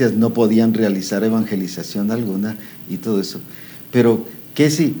iglesias no podían realizar evangelización alguna y todo eso. Pero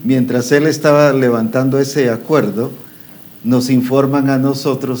que si mientras él estaba levantando ese acuerdo, nos informan a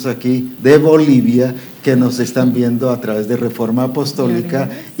nosotros aquí de Bolivia que nos están viendo a través de Reforma Apostólica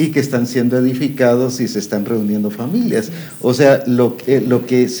y que están siendo edificados y se están reuniendo familias. O sea, lo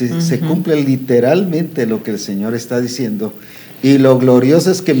que se cumple literalmente lo que el Señor está diciendo. Y lo glorioso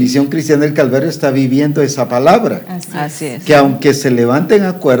es que Misión Cristiana del Calvario está viviendo esa palabra. Así es. Que aunque se levanten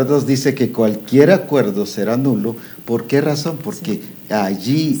acuerdos, dice que cualquier acuerdo será nulo. ¿Por qué razón? Porque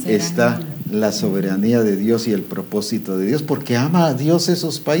allí está la soberanía de Dios y el propósito de Dios, porque ama a Dios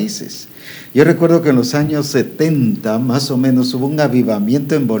esos países. Yo recuerdo que en los años 70, más o menos, hubo un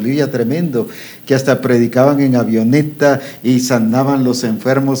avivamiento en Bolivia tremendo, que hasta predicaban en avioneta y sanaban los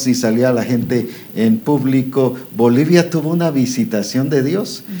enfermos y salía la gente en público. Bolivia tuvo una visitación de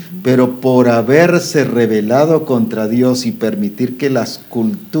Dios, pero por haberse rebelado contra Dios y permitir que las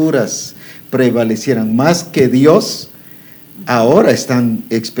culturas prevalecieran más que Dios, ahora están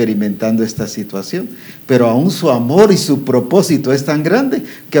experimentando esta situación, pero aún su amor y su propósito es tan grande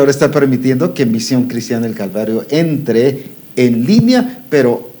que ahora está permitiendo que Misión Cristiana del Calvario entre en línea,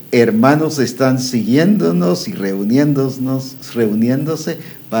 pero hermanos están siguiéndonos y reuniéndose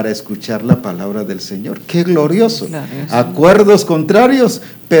para escuchar la palabra del Señor. ¡Qué glorioso! Acuerdos contrarios,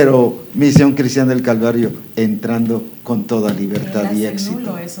 pero Misión Cristiana del Calvario entrando con toda libertad y éxito.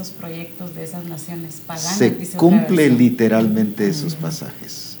 Nulo esos proyectos de esas naciones paganas. Se cumple literalmente esos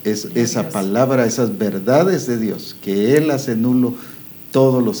pasajes. Esa palabra, esas verdades de Dios, que Él hace nulo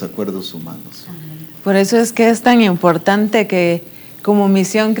todos los acuerdos humanos. Por eso es que es tan importante que como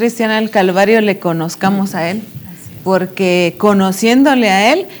Misión Cristiana del Calvario le conozcamos a Él, porque conociéndole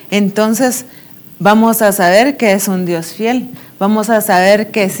a Él, entonces vamos a saber que es un Dios fiel, vamos a saber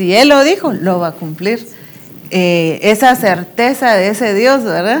que si Él lo dijo, lo va a cumplir. Esa certeza de ese Dios,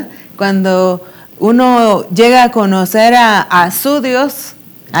 ¿verdad? Cuando uno llega a conocer a su Dios,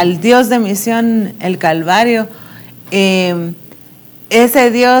 al Dios de Misión el Calvario,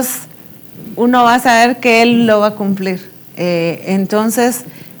 ese Dios, uno va a saber que Él lo va a cumplir. Entonces,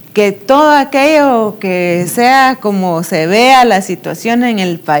 que todo aquello que sea como se vea la situación en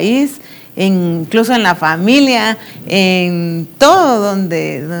el país, incluso en la familia, en todo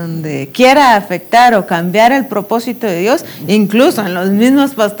donde quiera afectar o cambiar el propósito de Dios, incluso en los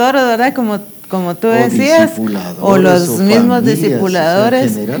mismos pastores, ¿verdad? Como tú decías, o los mismos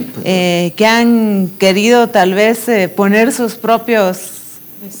discipuladores, general, que han querido tal vez poner sus propios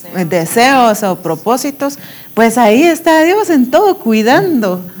deseos o propósitos, pues ahí está Dios en todo,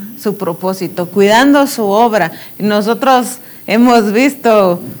 cuidando su propósito, cuidando su obra. Nosotros hemos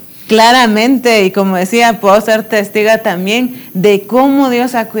visto claramente, y como decía, puedo ser testiga también de cómo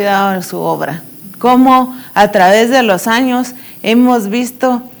Dios ha cuidado de su obra, cómo a través de los años hemos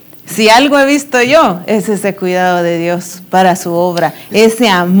visto, si algo he visto yo, es ese cuidado de Dios para su obra, ese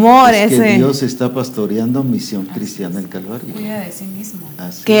amor. Es que Dios está pastoreando Misión Cristiana El Calvario. Cuida de sí mismo.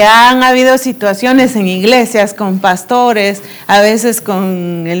 Que han habido situaciones en iglesias con pastores, a veces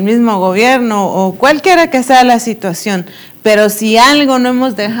con el mismo gobierno o cualquiera que sea la situación, pero si algo no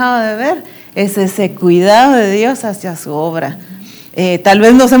hemos dejado de ver, es ese cuidado de Dios hacia su obra. Tal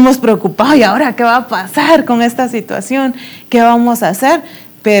vez nos hemos preocupado, ¿y ahora qué va a pasar con esta situación? ¿Qué vamos a hacer?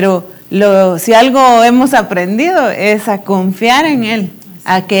 Pero si algo hemos aprendido es a confiar en Él,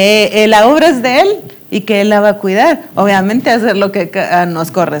 a que la obra es de Él y que Él la va a cuidar. Obviamente hacer lo que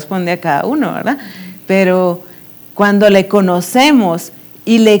nos corresponde a cada uno, ¿verdad? Pero cuando le conocemos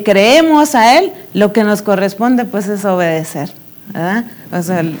y le creemos a Él, lo que nos corresponde pues es obedecer, ¿verdad? O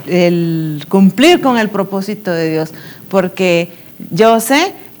sea, el cumplir con el propósito de Dios, porque yo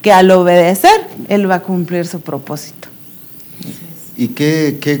sé que al obedecer, Él va a cumplir su propósito. Y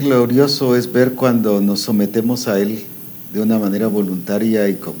qué glorioso es ver cuando nos sometemos a Él de una manera voluntaria,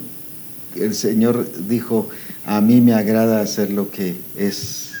 y como el Señor dijo, a mí me agrada hacer lo que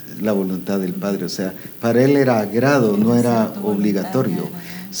es la voluntad del Padre. O sea, para Él era agrado, no era obligatorio,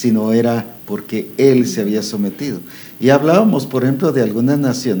 sino era porque Él se había sometido. Y hablábamos, por ejemplo, de algunas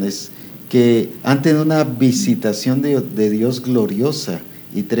naciones que han tenido una visitación de Dios gloriosa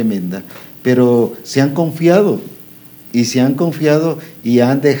y tremenda, pero se han confiado y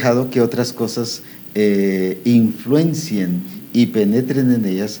han dejado que otras cosas influencien y penetren en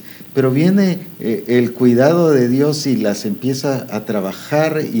ellas, pero viene el cuidado de Dios y las empieza a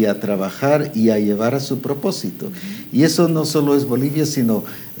trabajar y a llevar a su propósito. Y eso no solo es Bolivia, sino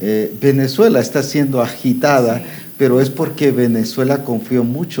Venezuela está siendo agitada, sí, pero es porque Venezuela confió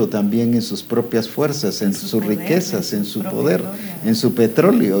mucho también en sus propias fuerzas, en sus riquezas, en su poder, en su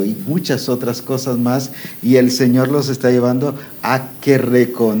petróleo y muchas otras cosas más, y el Señor los está llevando a que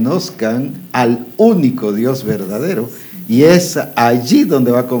reconozcan al único Dios verdadero. Y es allí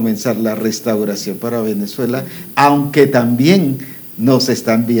donde va a comenzar la restauración para Venezuela, aunque también nos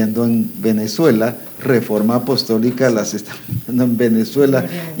están viendo en Venezuela. Reforma Apostólica las está viendo en Venezuela.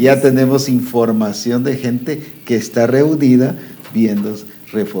 Ya tenemos información de gente que está reunida viendo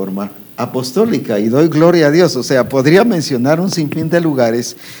Reforma Apostólica, y doy gloria a Dios. O sea, podría mencionar un sinfín de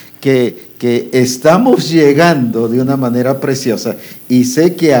lugares que estamos llegando de una manera preciosa, y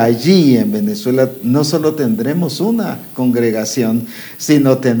sé que allí en Venezuela no solo tendremos una congregación,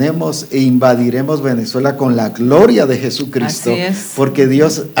 sino invadiremos Venezuela con la gloria de Jesucristo, porque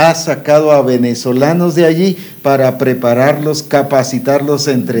Dios ha sacado a venezolanos de allí para prepararlos, capacitarlos,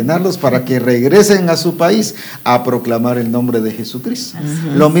 entrenarlos para que regresen a su país a proclamar el nombre de Jesucristo.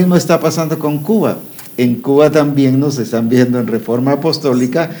 Lo mismo está pasando con Cuba. En Cuba también nos están viendo en Reforma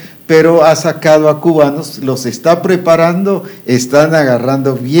Apostólica, pero ha sacado a cubanos, los está preparando, están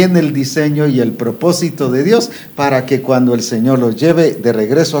agarrando bien el diseño y el propósito de Dios para que cuando el Señor los lleve de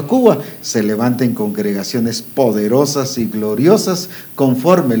regreso a Cuba, se levanten congregaciones poderosas y gloriosas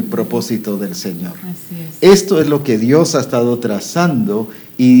conforme el propósito del Señor. Esto es lo que Dios ha estado trazando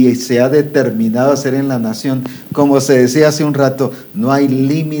y se ha determinado hacer en la nación. Como se decía hace un rato, no hay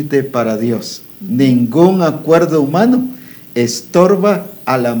límite para Dios. Ningún acuerdo humano estorba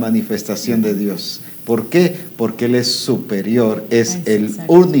a la manifestación de Dios. ¿Por qué? Porque Él es superior, es el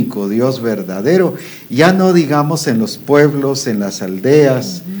único Dios verdadero. Ya no digamos en los pueblos, en las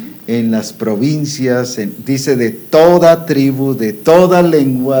aldeas, en las provincias, dice de toda tribu, de toda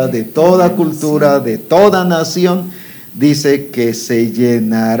lengua, de toda cultura, de toda nación, dice que se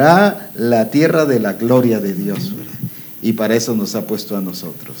llenará la tierra de la gloria de Dios, ¿verdad? Y para eso nos ha puesto a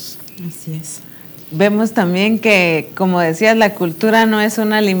nosotros. Así es. Vemos también que, como decías, la cultura no es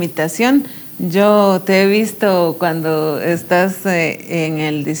una limitación. Yo te he visto cuando estás en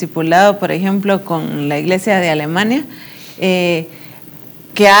el discipulado, por ejemplo, con la iglesia de Alemania,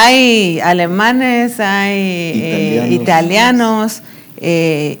 que hay alemanes, hay italianos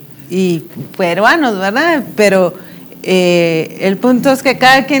y peruanos, ¿verdad? Pero el punto es que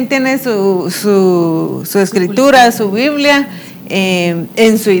cada quien tiene su escritura, su Biblia,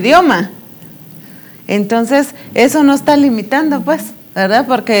 en su idioma. Entonces, eso no está limitando, pues, ¿verdad?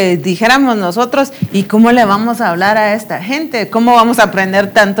 Porque dijéramos nosotros, ¿y cómo le vamos a hablar a esta gente? ¿Cómo vamos a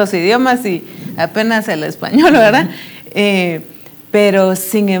aprender tantos idiomas y apenas el español, ¿verdad? Pero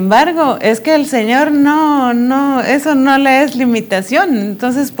sin embargo, es que el Señor no, eso no le es limitación.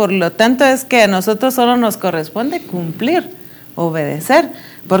 Entonces, por lo tanto, es que a nosotros solo nos corresponde cumplir, obedecer,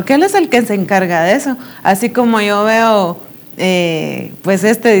 porque Él es el que se encarga de eso. Así como yo veo, pues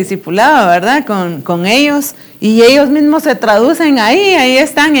este discipulado, ¿verdad? Con ellos, y ellos mismos se traducen ahí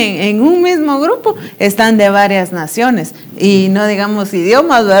están en un mismo grupo, están de varias naciones, y no digamos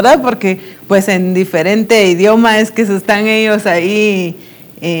idiomas, ¿verdad? Porque pues en diferente idioma es que se están ellos ahí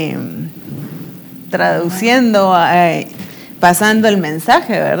traduciendo, pasando el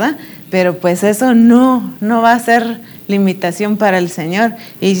mensaje, ¿verdad? Pero pues eso no va a ser limitación para el Señor.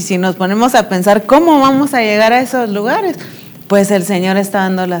 Y si nos ponemos a pensar cómo vamos a llegar a esos lugares, pues el Señor está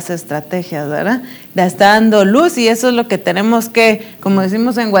dando las estrategias, ¿verdad? Le está dando luz, y eso es lo que tenemos que, como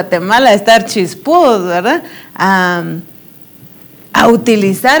decimos en Guatemala, estar chispudos, ¿verdad? A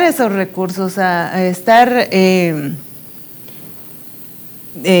utilizar esos recursos, a estar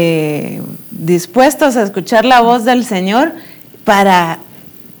dispuestos a escuchar la voz del Señor para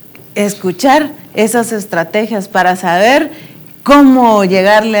escuchar esas estrategias, para saber cómo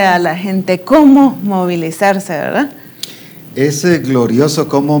llegarle a la gente, cómo movilizarse, ¿verdad? Es glorioso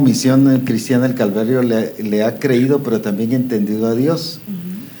cómo Misión Cristiana del Calvario le ha creído, pero también entendido a Dios.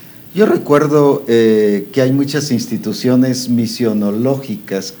 Yo recuerdo que hay muchas instituciones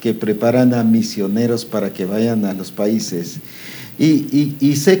misionológicas que preparan a misioneros para que vayan a los países.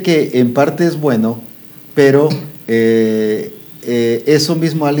 Y sé que en parte es bueno, pero eso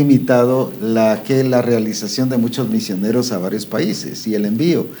mismo ha limitado la realización de muchos misioneros a varios países y el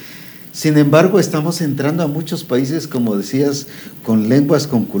envío. Sin embargo, estamos entrando a muchos países, como decías, con lenguas,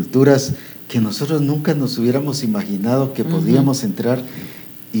 con culturas que nosotros nunca nos hubiéramos imaginado que podíamos entrar,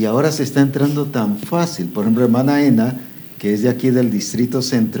 y ahora se está entrando tan fácil. Por ejemplo, hermana Ena, que es de aquí del Distrito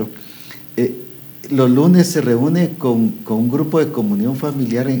Centro, los lunes se reúne con un grupo de comunión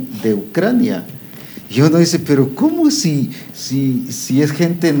familiar de Ucrania. Y uno dice, pero ¿cómo si es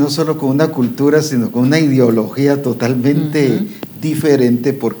gente no solo con una cultura, sino con una ideología totalmente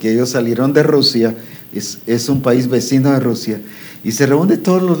diferente, porque ellos salieron de Rusia, es un país vecino de Rusia, y se reúne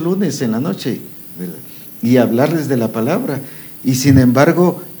todos los lunes en la noche, ¿verdad? Y hablarles de la palabra. Y sin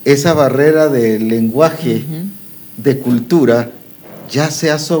embargo, esa barrera de lenguaje, de cultura, ya se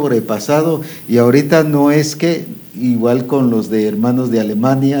ha sobrepasado, y ahorita no es que, igual con los de hermanos de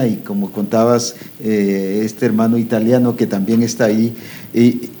Alemania, y como contabas, este hermano italiano que también está ahí,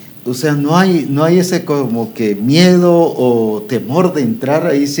 o sea, no hay ese como que miedo o temor de entrar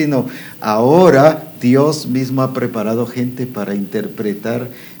ahí, sino ahora Dios mismo ha preparado gente para interpretar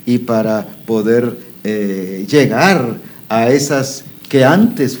y para poder llegar a esas que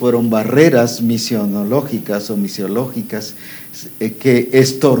antes fueron barreras misionológicas o misiológicas, que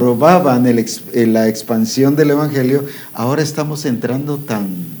estorbaban la expansión del Evangelio. Ahora estamos entrando tan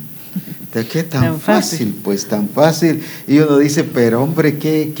fácil, pues tan fácil, y uno dice, pero hombre,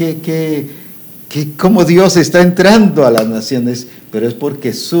 cómo Dios está entrando a las naciones, pero es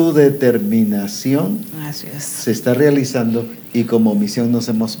porque su determinación se está realizando, y como misión nos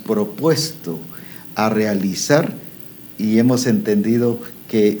hemos propuesto a realizar, y hemos entendido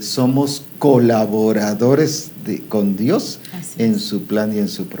que somos colaboradores con Dios en su plan y en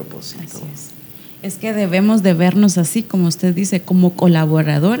su propósito. Así es que debemos de vernos así, como usted dice, como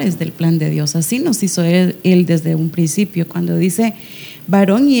colaboradores del plan de Dios. Así nos hizo él desde un principio, cuando dice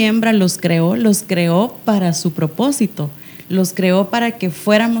varón y hembra los creó para su propósito, los creó para que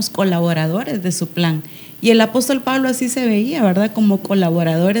fuéramos colaboradores de su plan. Y el apóstol Pablo así se veía, ¿verdad? Como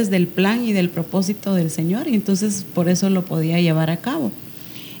colaboradores del plan y del propósito del Señor, y entonces por eso lo podía llevar a cabo.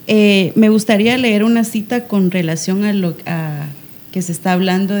 Me gustaría leer una cita con relación a que se está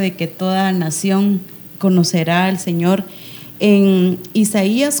hablando de que toda nación conocerá al Señor. En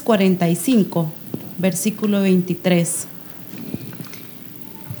Isaías 45, versículo 23,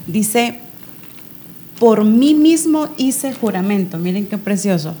 dice: por mí mismo hice juramento. Miren qué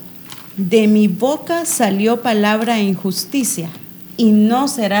precioso. De mi boca salió palabra en justicia, y no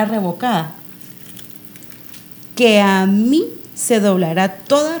será revocada, que a mí se doblará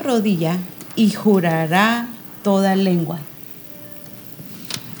toda rodilla y jurará toda lengua.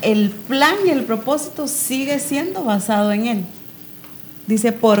 El plan y el propósito sigue siendo basado en Él.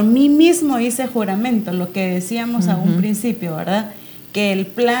 Dice, por mí mismo hice juramento, lo que decíamos a un principio, ¿verdad? que el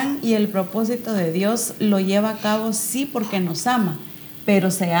plan y el propósito de Dios lo lleva a cabo sí porque nos ama,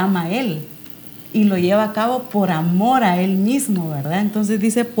 pero se ama a Él y lo lleva a cabo por amor a Él mismo, ¿verdad? Entonces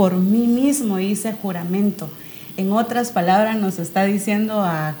dice, por mí mismo hice juramento. En otras palabras nos está diciendo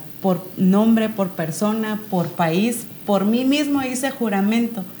por nombre, por persona, por país, por mí mismo hice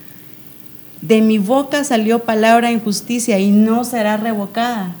juramento. De mi boca salió palabra en justicia y no será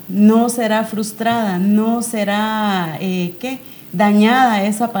revocada, no será frustrada, no será, dañada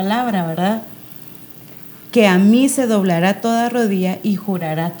esa palabra, ¿verdad? Que a mí se doblará toda rodilla y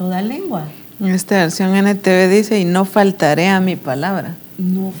jurará toda lengua. Esta versión NTV dice, y no faltaré a mi palabra.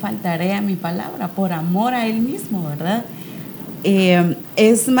 No faltaré a mi palabra, por amor a Él mismo, ¿verdad?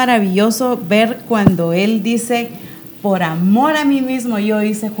 Es maravilloso ver cuando Él dice, por amor a mí mismo yo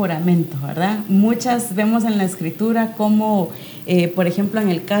hice juramento, ¿verdad? Muchas vemos en la Escritura como, por ejemplo, en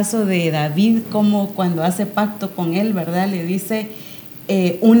el caso de David, como cuando hace pacto con Él, ¿verdad? Le dice,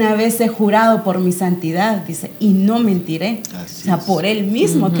 una vez he jurado por mi santidad, dice, y no mentiré. Así o sea, es. por Él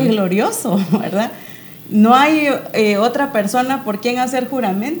mismo, qué glorioso, ¿verdad? No hay otra persona por quien hacer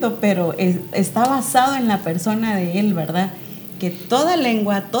juramento, pero está basado en la persona de Él, ¿verdad? Que toda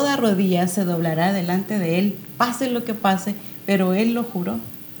lengua, toda rodilla se doblará delante de Él, pase lo que pase, pero Él lo juró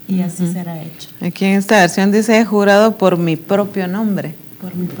y así será hecho. Aquí en esta versión dice, he jurado por mi propio nombre.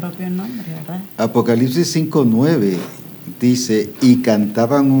 Por mi propio nombre, ¿verdad? Apocalipsis 5:9 dice, y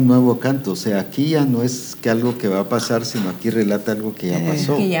cantaban un nuevo canto. O sea, aquí ya no es que algo que va a pasar, sino aquí relata algo que ya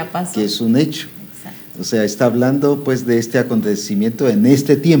pasó. Que ya pasó. Que es un hecho. Exacto. O sea, está hablando pues de este acontecimiento en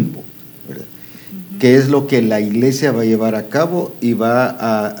este tiempo, ¿verdad? Que es lo que la iglesia va a llevar a cabo y va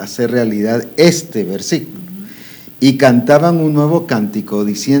a hacer realidad este versículo. Y cantaban un nuevo cántico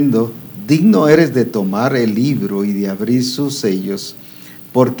diciendo, digno eres de tomar el libro y de abrir sus sellos,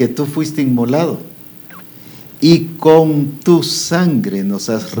 porque tú fuiste inmolado y con tu sangre nos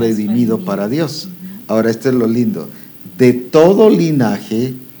has redimido para Dios. Ahora, esto es lo lindo, de todo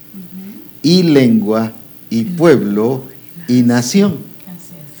linaje y lengua y pueblo y nación.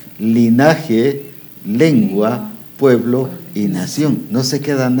 Así es. Linaje, lengua, pueblo y nación. No se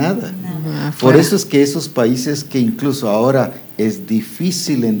queda nada. Por eso es que esos países que incluso ahora es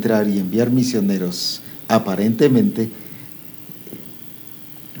difícil entrar y enviar misioneros, aparentemente,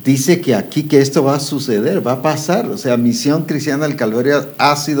 dice que aquí que esto va a suceder, va a pasar. O sea, Misión Cristiana del Calvario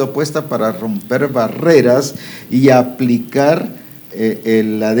ha sido puesta para romper barreras y aplicar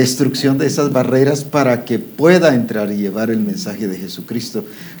la destrucción de esas barreras para que pueda entrar y llevar el mensaje de Jesucristo,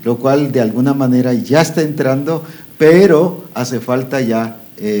 lo cual de alguna manera ya está entrando, pero hace falta ya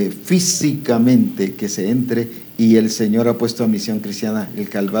físicamente que se entre, y el Señor ha puesto a Misión Cristiana el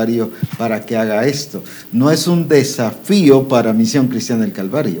Calvario para que haga esto. No es un desafío para Misión Cristiana el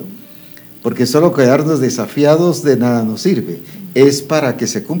Calvario, porque solo quedarnos desafiados de nada nos sirve. Es para que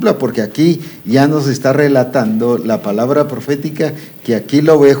se cumpla, porque aquí ya nos está relatando la palabra profética, que aquí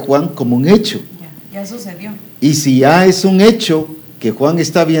lo ve Juan como un hecho. Ya sucedió. Y si ya es un hecho que Juan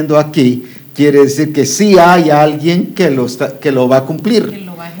está viendo aquí, quiere decir que sí hay alguien que lo va a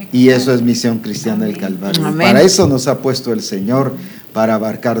cumplir. Y eso es Misión Cristiana del Calvario. Amén. Para eso nos ha puesto el Señor, para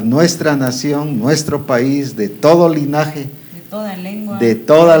abarcar nuestra nación, nuestro país, de todo linaje, de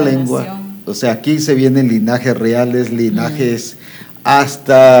toda lengua. Nación. O sea, aquí se vienen linajes reales, linajes,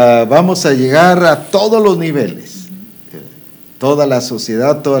 hasta vamos a llegar a todos los niveles. Toda la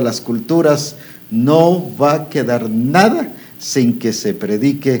sociedad, todas las culturas, no va a quedar nada sin que se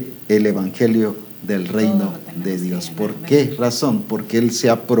predique el evangelio del reino de Dios. ¿Por qué razón? Porque Él se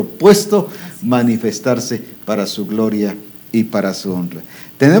ha propuesto manifestarse para su gloria y para su honra.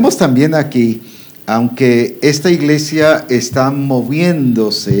 Tenemos también aquí, aunque esta iglesia está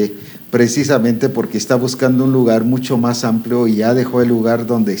moviéndose precisamente porque está buscando un lugar mucho más amplio y ya dejó el lugar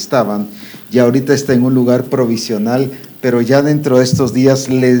donde estaban, y ahorita está en un lugar provisional, pero ya dentro de estos días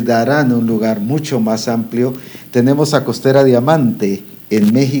les darán un lugar mucho más amplio. Tenemos a Costera Diamante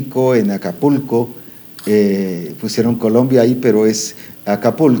en México, en Acapulco, pusieron Colombia ahí, pero es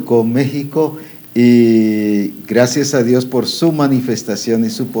Acapulco, México, y gracias a Dios por su manifestación y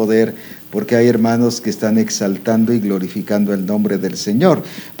su poder, porque hay hermanos que están exaltando y glorificando el nombre del Señor.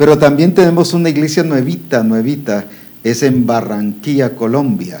 Pero también tenemos una iglesia nuevita, es en Barranquilla,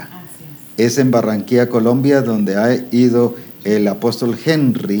 Colombia. Es en Barranquilla, Colombia, donde ha ido el apóstol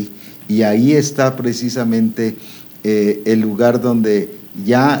Henry, y ahí está precisamente el lugar donde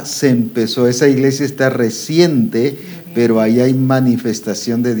ya se empezó. Esa iglesia está reciente, pero ahí hay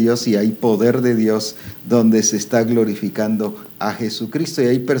manifestación de Dios y hay poder de Dios, donde se está glorificando a Jesucristo, y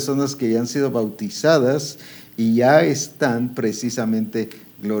hay personas que ya han sido bautizadas y ya están precisamente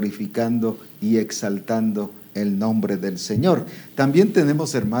glorificando y exaltando el nombre del Señor. También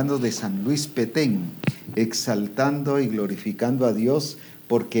tenemos hermanos de San Luis Petén, exaltando y glorificando a Dios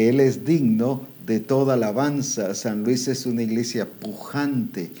porque Él es digno de toda alabanza. San Luis es una iglesia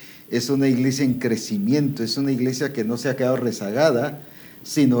pujante, es una iglesia en crecimiento, es una iglesia que no se ha quedado rezagada,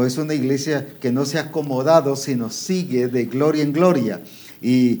 sino es una iglesia que no se ha acomodado, sino sigue de gloria en gloria.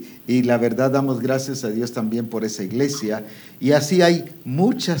 Y la verdad damos gracias a Dios también por esa iglesia. Y así hay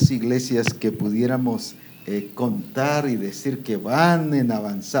muchas iglesias que pudiéramos contar y decir que van en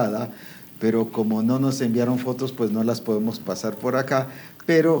avanzada, pero como no nos enviaron fotos, pues no las podemos pasar por acá,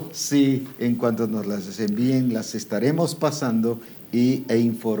 pero sí, en cuanto nos las envíen, las estaremos pasando e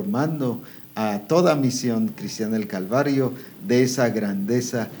informando a toda Misión Cristiana del Calvario de esa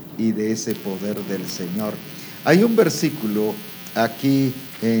grandeza y de ese poder del Señor. Hay un versículo aquí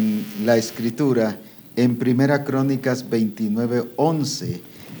en la Escritura, en 1 Crónicas 29:11,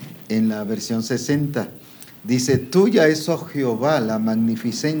 en la versión 60, dice: tuya es, oh Jehová, la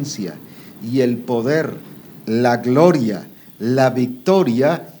magnificencia y el poder, la gloria, la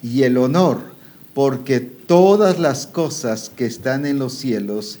victoria y el honor, porque todas las cosas que están en los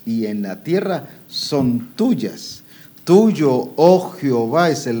cielos y en la tierra son tuyas. Tuyo, oh Jehová,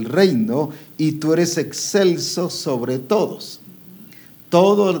 es el reino, y tú eres excelso sobre todos.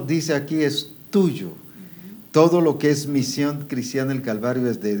 Todo, dice aquí, es tuyo. Todo lo que es Misión Cristiana del Calvario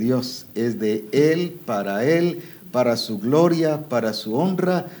es de Dios, es de Él, para su gloria, para su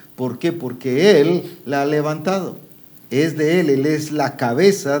honra. ¿Por qué? Porque Él la ha levantado. Es de Él es la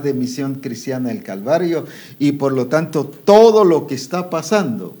cabeza de Misión Cristiana del Calvario, y por lo tanto todo lo que está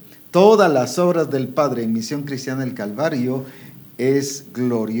pasando, todas las obras del Padre en Misión Cristiana del Calvario es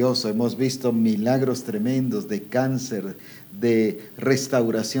glorioso. Hemos visto milagros tremendos de cáncer, de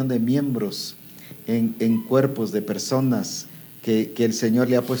restauración de miembros en cuerpos de personas que el Señor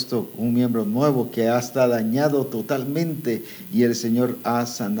le ha puesto un miembro nuevo que ha estado dañado totalmente, y el Señor ha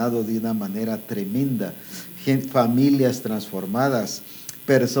sanado de una manera tremenda. Familias transformadas,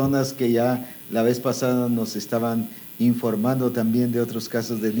 personas que ya la vez pasada nos estaban informando también de otros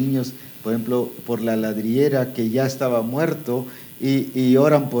casos de niños, por ejemplo, por la ladrillera que ya estaba muerto y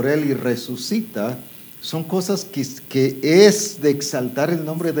oran por él y resucita. Son cosas que es de exaltar el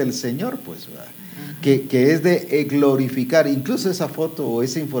nombre del Señor, pues, ¿verdad? Que es de glorificar. Incluso esa foto o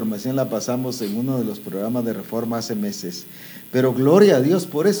esa información la pasamos en uno de los programas de Reforma hace meses. Pero gloria a Dios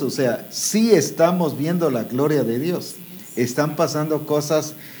por eso. O sea, sí estamos viendo la gloria de Dios. Están pasando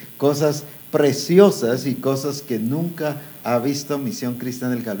cosas preciosas y cosas que nunca ha visto Misión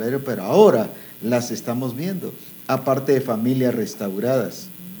Cristiana del Calvario, pero ahora las estamos viendo. Aparte de familias restauradas.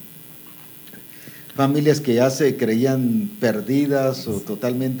 Familias que ya se creían perdidas o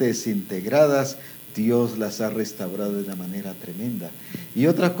totalmente desintegradas, Dios las ha restaurado de una manera tremenda. Y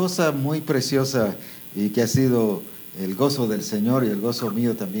otra cosa muy preciosa y que ha sido el gozo del Señor y el gozo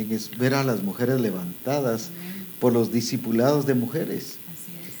mío también es ver a las mujeres levantadas por los discipulados de mujeres.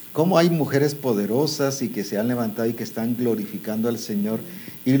 Cómo hay mujeres poderosas y que se han levantado y que están glorificando al Señor.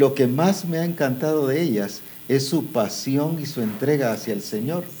 Y lo que más me ha encantado de ellas es su pasión y su entrega hacia el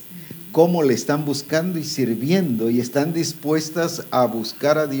Señor. Cómo le están buscando y sirviendo y están dispuestas a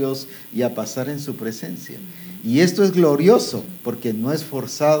buscar a Dios y a pasar en su presencia. Y esto es glorioso porque no es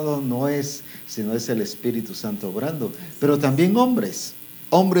forzado, sino es el Espíritu Santo obrando. Pero también hombres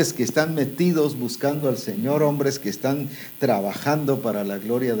que están metidos buscando al Señor, hombres que están trabajando para la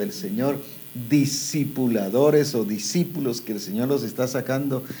gloria del Señor, discipuladores o discípulos que el Señor los está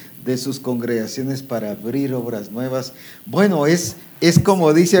sacando de sus congregaciones para abrir obras nuevas. Bueno, es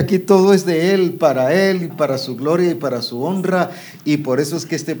como dice aquí, todo es de Él, y para su gloria y para su honra, y por eso es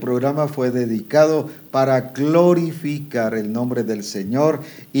que este programa fue dedicado para glorificar el nombre del Señor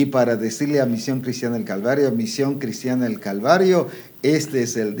y para decirle a Misión Cristiana del Calvario, Misión Cristiana del Calvario, este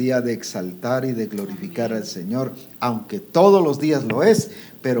es el día de exaltar y de glorificar al Señor, aunque todos los días lo es,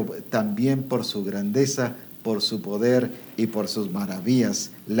 pero también por su grandeza, por su poder y por sus maravillas.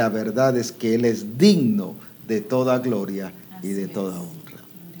 La verdad es que Él es digno de toda gloria y de toda honra.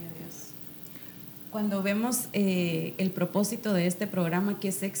 Gloria a Dios. Cuando vemos el propósito de este programa, que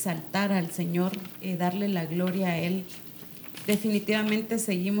es exaltar al Señor, darle la gloria a Él, definitivamente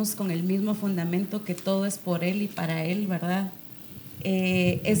seguimos con el mismo fundamento, que todo es por Él y para Él, ¿verdad?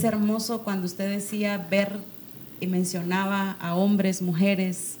 Es hermoso cuando usted decía ver y mencionaba a hombres,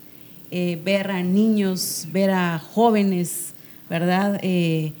 mujeres, ver a niños, ver a jóvenes, ¿verdad?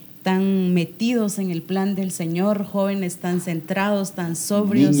 Tan metidos en el plan del Señor, jóvenes tan centrados, tan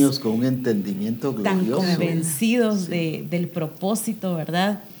sobrios. Niños con un entendimiento glorioso. Tan convencidos del propósito,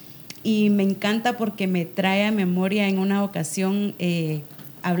 ¿verdad? Y me encanta porque me trae a memoria en una ocasión,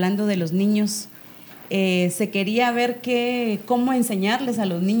 hablando de los niños, se quería ver cómo enseñarles a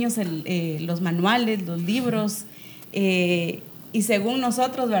los niños los manuales, los libros, y según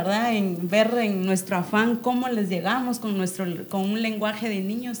nosotros, ¿verdad? En ver en nuestro afán cómo les llegamos con un lenguaje de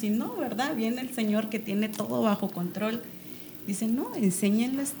niños, y no, ¿verdad? Viene el Señor que tiene todo bajo control. Dice, no,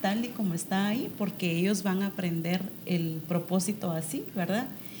 enséñenles tal y como está ahí, porque ellos van a aprender el propósito así, ¿verdad?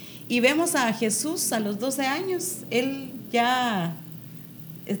 Y vemos a Jesús a los 12 años, él ya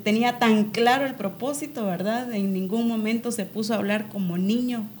tenía tan claro el propósito, ¿verdad? En ningún momento se puso a hablar como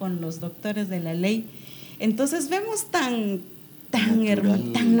niño con los doctores de la ley. Entonces vemos tan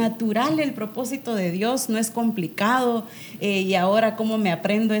natural el propósito de Dios, no es complicado, y ahora cómo me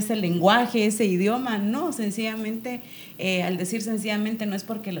aprendo ese lenguaje, ese idioma. No, sencillamente, al decir sencillamente no es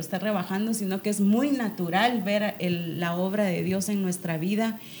porque lo esté rebajando, sino que es muy natural ver la obra de Dios en nuestra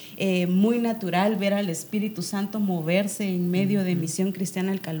vida, muy natural ver al Espíritu Santo moverse en medio de Misión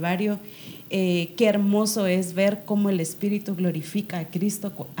Cristiana El Calvario. Qué hermoso es ver cómo el Espíritu glorifica a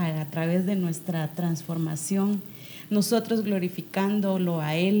Cristo a través de nuestra transformación, nosotros glorificándolo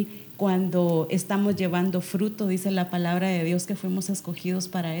a Él cuando estamos llevando fruto. Dice la palabra de Dios que fuimos escogidos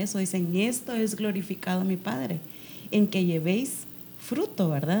para eso. Dicen, esto es glorificado mi Padre, en que llevéis fruto,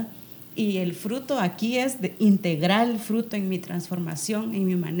 ¿verdad? Y el fruto aquí es integral, fruto en mi transformación, en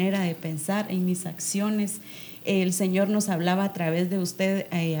mi manera de pensar, en mis acciones. El Señor nos hablaba a través de usted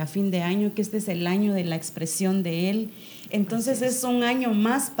a fin de año, que este es el año de la expresión de Él. Entonces es un año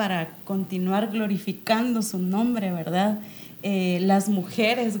más para continuar glorificando su nombre, ¿verdad? Las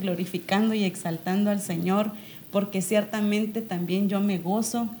mujeres glorificando y exaltando al Señor, porque ciertamente también yo me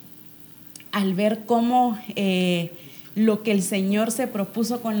gozo al ver cómo lo que el Señor se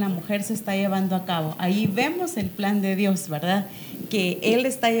propuso con la mujer se está llevando a cabo. Ahí vemos el plan de Dios, ¿verdad? Que Él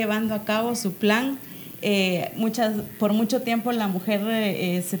está llevando a cabo su plan. Por mucho tiempo la mujer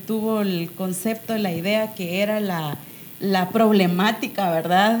se tuvo el concepto, la idea que era la problemática,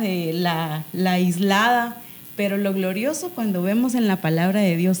 ¿verdad? La aislada, pero lo glorioso cuando vemos en la palabra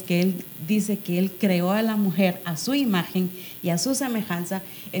de Dios que Él dice que Él creó a la mujer a su imagen y a su semejanza,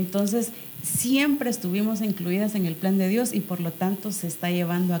 entonces siempre estuvimos incluidas en el plan de Dios, y por lo tanto se está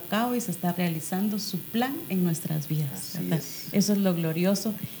llevando a cabo y se está realizando su plan en nuestras vidas, ¿verdad? Eso es lo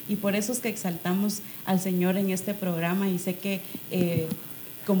glorioso, y por eso es que exaltamos al Señor en este programa. Y sé que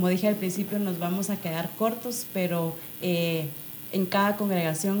como dije al principio, nos vamos a quedar cortos, pero en cada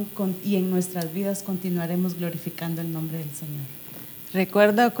congregación y en nuestras vidas continuaremos glorificando el nombre del Señor.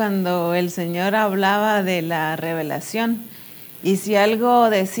 Recuerdo cuando el Señor hablaba de la revelación, y si algo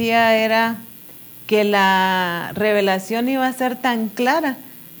decía era que la revelación iba a ser tan clara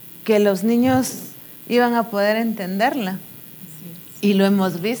que los niños iban a poder entenderla. Y lo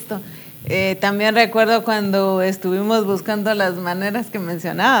hemos visto. También recuerdo cuando estuvimos buscando las maneras que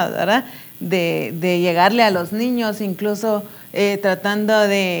mencionabas, ¿verdad? De llegarle a los niños, incluso tratando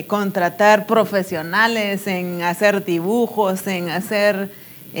de contratar profesionales en hacer dibujos, en hacer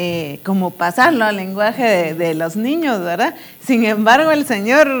como pasarlo al lenguaje de los niños, ¿verdad? Sin embargo, el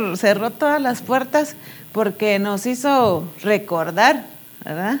Señor cerró todas las puertas porque nos hizo recordar,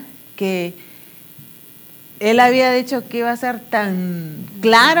 ¿verdad? Que Él había dicho que iba a ser tan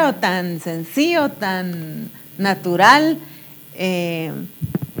claro, tan sencillo, tan natural, que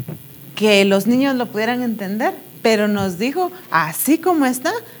los niños lo pudieran entender, pero nos dijo, así como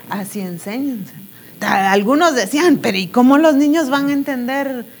está, así enséñense. Algunos decían, pero ¿y cómo los niños van a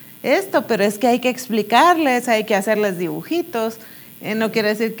entender esto? Pero es que hay que explicarles, hay que hacerles dibujitos. No quiere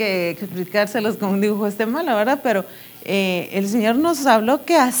decir que explicárselos con un dibujo esté malo, ¿verdad? Pero el Señor nos habló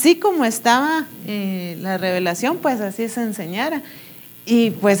que así como estaba la revelación, pues así se enseñara. Y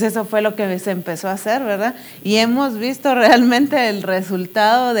pues eso fue lo que se empezó a hacer, ¿verdad? Y hemos visto realmente el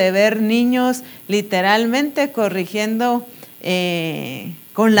resultado de ver niños literalmente corrigiendo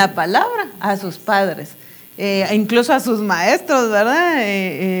con la palabra a sus padres, incluso a sus maestros,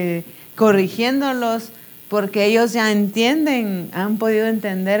 ¿verdad? Corrigiéndolos, porque ellos ya entienden, han podido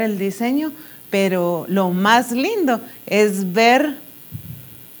entender el diseño, pero lo más lindo es ver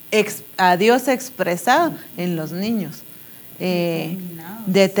a Dios expresado en los niños,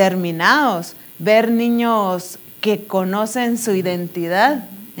 determinados, ver niños que conocen su identidad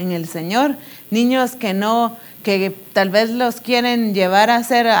en el Señor, niños que tal vez los quieren llevar a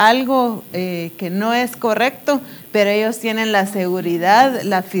hacer algo que no es correcto, pero ellos tienen la seguridad,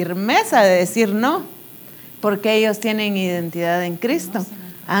 la firmeza de decir no, porque ellos tienen identidad en Cristo,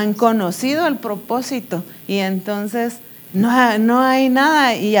 han conocido el propósito, y entonces no hay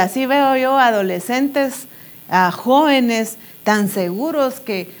nada. Y así veo yo adolescentes, a jóvenes tan seguros,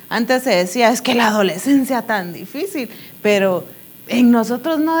 que antes se decía, es que la adolescencia tan difícil, pero en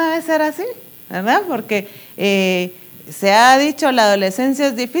nosotros no debe ser así, ¿verdad? Porque se ha dicho la adolescencia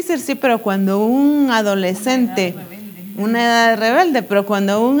es difícil, sí, pero cuando un adolescente, una edad rebelde, pero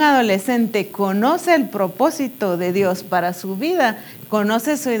cuando un adolescente conoce el propósito de Dios para su vida,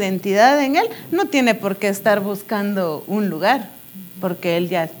 conoce su identidad en Él, no tiene por qué estar buscando un lugar, porque Él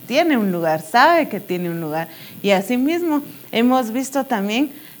ya tiene un lugar, sabe que tiene un lugar. Y asimismo hemos visto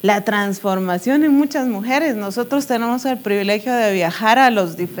también la transformación en muchas mujeres. Nosotros tenemos el privilegio de viajar a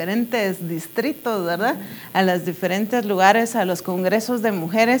los diferentes distritos, ¿verdad? A los diferentes lugares, a los congresos de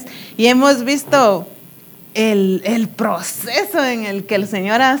mujeres, y hemos visto el proceso en el que el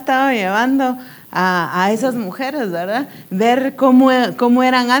Señor ha estado llevando a esas mujeres, ¿verdad? Ver cómo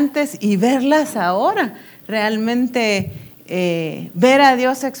eran antes y verlas ahora, realmente ver a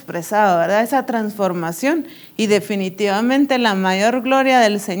Dios expresado, ¿verdad? Esa transformación, y definitivamente la mayor gloria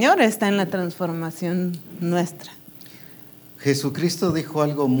del Señor está en la transformación nuestra. Jesucristo dijo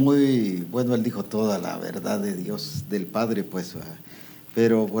algo muy, bueno, Él dijo toda la verdad de Dios, del Padre, pues,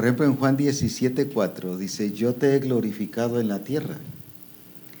 pero por ejemplo en Juan 17:4 dice, yo te he glorificado en la tierra.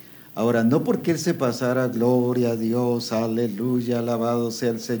 Ahora, no porque Él se pasara, gloria a Dios, aleluya, alabado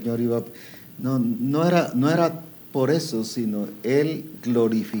sea el Señor, no era por eso, sino Él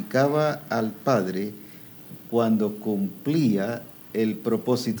glorificaba al Padre cuando cumplía el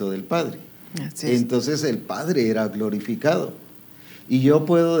propósito del Padre. Entonces el Padre era glorificado. Y yo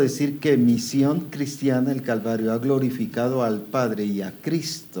puedo decir que Misión Cristiana El Calvario ha glorificado al Padre y a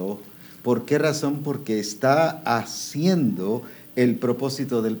Cristo. ¿Por qué razón? Porque está haciendo el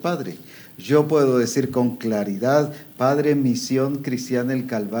propósito del Padre. Yo puedo decir con claridad, Padre, Misión Cristiana El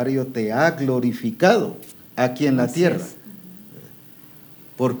Calvario te ha glorificado aquí en la tierra.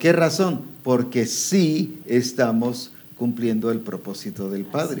 ¿Por qué razón? Porque sí estamos cumpliendo el propósito del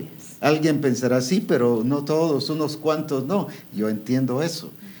Padre. Alguien pensará, sí, pero no todos, unos cuantos no. Yo entiendo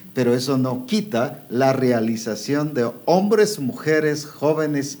eso, pero eso no quita la realización de hombres, mujeres,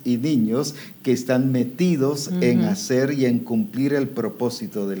 jóvenes y niños que están metidos en hacer y en cumplir el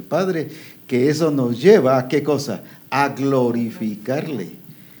propósito del Padre, que eso nos lleva a ¿qué cosa? A glorificarle.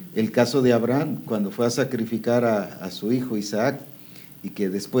 El caso de Abraham, cuando fue a sacrificar a su hijo Isaac, y que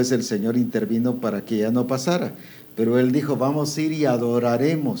después el Señor intervino para que ya no pasara. Pero él dijo, vamos a ir y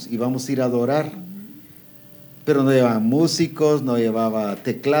adoraremos, y vamos a ir a adorar. Pero no llevaba músicos, no llevaba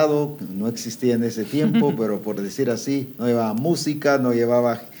teclado, no existía en ese tiempo, pero por decir así, no llevaba música, no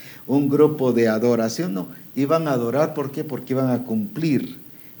llevaba un grupo de adoración, no. Iban a adorar, ¿por qué? Porque iban a cumplir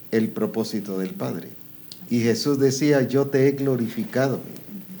el propósito del Padre. Y Jesús decía, yo te he glorificado.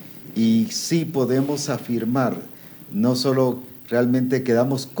 Y sí podemos afirmar, no solo realmente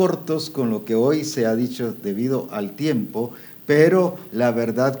quedamos cortos con lo que hoy se ha dicho debido al tiempo, pero la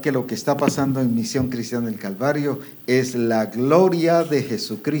verdad que lo que está pasando en Misión Cristiana El Calvario es la gloria de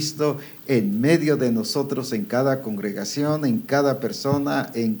Jesucristo en medio de nosotros, en cada congregación, en cada persona,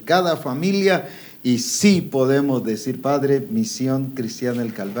 en cada familia. Y sí podemos decir, Padre, Misión Cristiana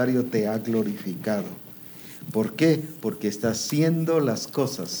El Calvario te ha glorificado. ¿Por qué? Porque está haciendo las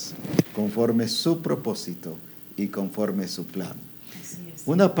cosas conforme su propósito y conforme su plan.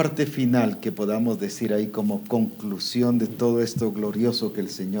 Una parte final que podamos decir ahí como conclusión de todo esto glorioso que el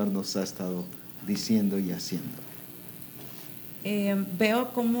Señor nos ha estado diciendo y haciendo.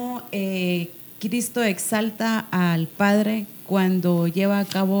 Veo cómo Cristo exalta al Padre cuando lleva a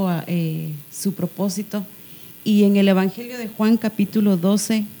cabo su propósito, y en el Evangelio de Juan capítulo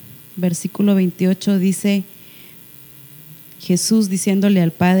 12 versículo 28 dice, Jesús diciéndole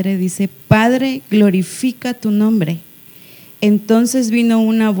al Padre, dice, Padre, glorifica tu nombre. Entonces vino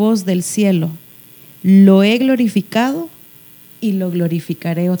una voz del cielo, lo he glorificado y lo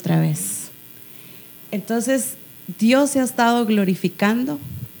glorificaré otra vez. Entonces Dios se ha estado glorificando,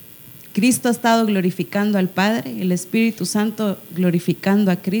 Cristo ha estado glorificando al Padre, el Espíritu Santo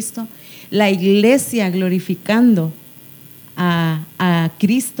glorificando a Cristo, la iglesia glorificando a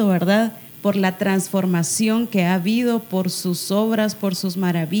Cristo, ¿verdad? Por la transformación que ha habido, por sus obras, por sus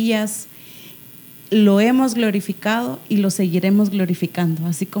maravillas. Lo hemos glorificado y lo seguiremos glorificando,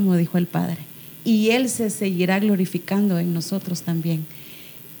 así como dijo el Padre. Y Él se seguirá glorificando en nosotros también.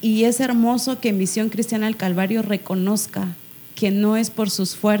 Y es hermoso que Misión Cristiana El Calvario reconozca que no es por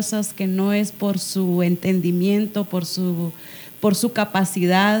sus fuerzas, que no es por su entendimiento, por su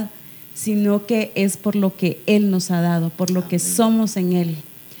capacidad, sino que es por lo que Él nos ha dado, por lo que somos en Él.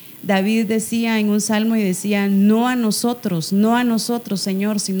 David decía en un salmo y decía, no a nosotros,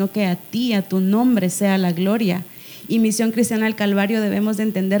 Señor, sino que a ti, a tu nombre sea la gloria. Y Misión Cristiana El Calvario debemos de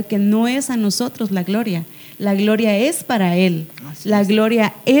entender que no es a nosotros la gloria es para Él. La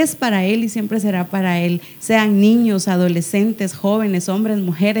gloria es para Él y siempre será para Él. Sean niños, adolescentes, jóvenes, hombres,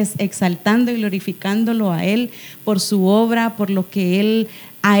 mujeres, exaltando y glorificándolo a Él por su obra, por lo que Él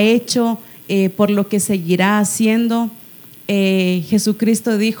ha hecho, por lo que seguirá haciendo.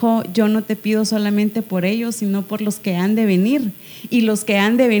 Jesucristo dijo: yo no te pido solamente por ellos, sino por los que han de venir. Y los que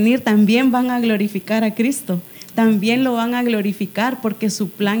han de venir también van a glorificar a Cristo. También lo van a glorificar porque su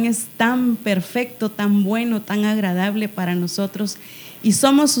plan es tan perfecto, tan bueno, tan agradable para nosotros. Y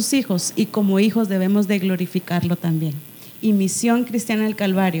somos sus hijos, y como hijos debemos de glorificarlo también. Y Misión Cristiana del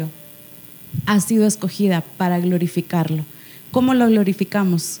Calvario ha sido escogida para glorificarlo. ¿Cómo lo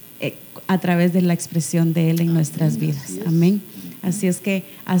glorificamos? A través de la expresión de Él en nuestras vidas. Amén. Así es que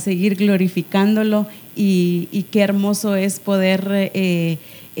a seguir glorificándolo, y qué hermoso es poder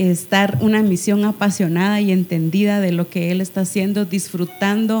estar una misión apasionada y entendida de lo que Él está haciendo,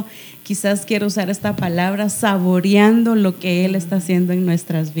 disfrutando, quizás quiero usar esta palabra, saboreando lo que Él está haciendo en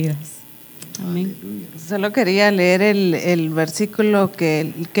nuestras vidas. Amén. Solo quería leer el versículo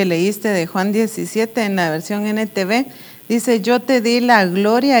que leíste de Juan 17 en la versión NTV. Dice: yo te di la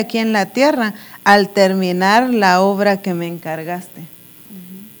gloria aquí en la tierra al terminar la obra que me encargaste.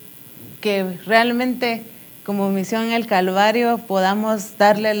 Que realmente como Misión en el Calvario podamos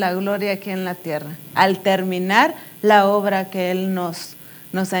darle la gloria aquí en la tierra, al terminar la obra que Él nos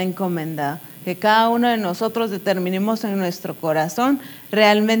ha encomendado. Que cada uno de nosotros determinemos en nuestro corazón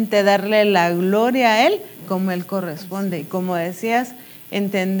realmente darle la gloria a Él como Él corresponde. Y como decías,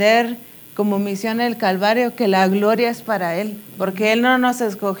 entender como Misión en el Calvario que la gloria es para Él, porque Él no nos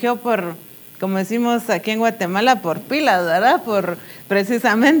escogió por, como decimos aquí en Guatemala, por pilas, ¿verdad?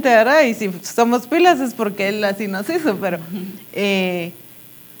 Precisamente, ¿verdad? Y si somos pilas es porque Él así nos hizo, pero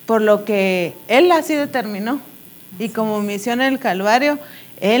por lo que Él así determinó. Y como Misión en el Calvario,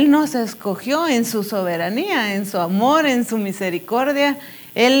 Él nos escogió en su soberanía, en su amor, en su misericordia.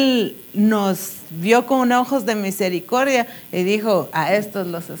 Él nos vio con ojos de misericordia y dijo: a estos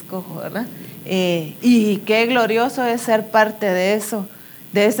los escojo, ¿verdad? Y qué glorioso es ser parte de eso,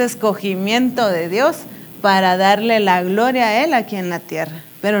 de ese escogimiento de Dios para darle la gloria a Él aquí en la tierra.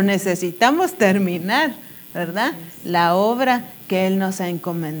 Pero necesitamos terminar, ¿verdad?, la obra que Él nos ha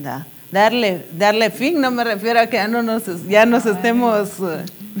encomendado. Darle fin, no me refiero a que ya nos estemos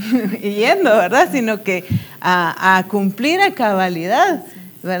yendo, ¿verdad?, sino que a cumplir a cabalidad,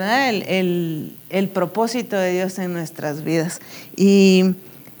 ¿verdad?, el propósito de Dios en nuestras vidas. Y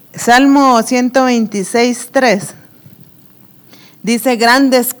Salmo 126:3 dice: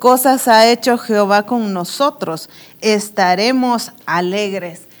 grandes cosas ha hecho Jehová con nosotros, estaremos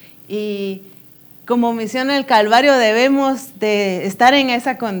alegres. Y como Misión del Calvario debemos de estar en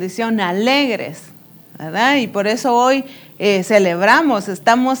esa condición, alegres, ¿verdad? Y por eso hoy celebramos,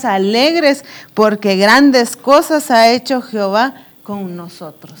 estamos alegres porque grandes cosas ha hecho Jehová con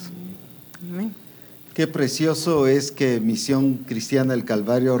nosotros. Amén. Qué precioso es que Misión Cristiana del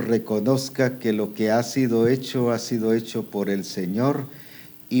Calvario reconozca que lo que ha sido hecho por el Señor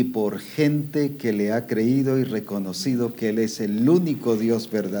y por gente que le ha creído y reconocido que Él es el único Dios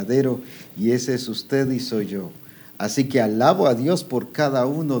verdadero, y ese es usted y soy yo. Así que alabo a Dios por cada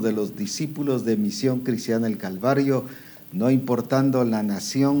uno de los discípulos de Misión Cristiana del Calvario, no importando la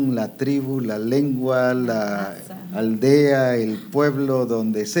nación, la tribu, la lengua, la aldea, el pueblo,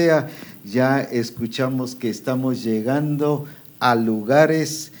 donde sea. Ya escuchamos que estamos llegando a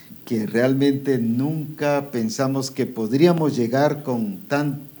lugares que realmente nunca pensamos que podríamos llegar con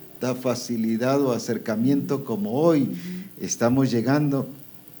tanta facilidad o acercamiento como hoy. Estamos llegando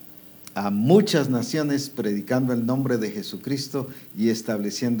a muchas naciones predicando el nombre de Jesucristo y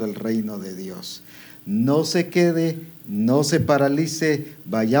estableciendo el reino de Dios. No se quede, no se paralice,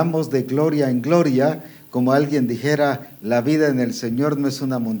 vayamos de gloria en gloria. Como alguien dijera, la vida en el Señor no es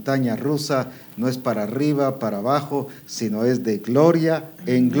una montaña rusa, no es para arriba, para abajo, sino es de gloria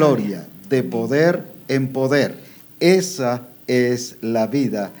en gloria, de poder en poder. Esa es la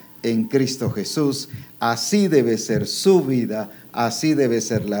vida en Cristo Jesús. Así debe ser su vida, así debe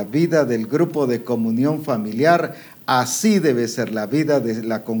ser la vida del grupo de comunión familiar, así debe ser la vida de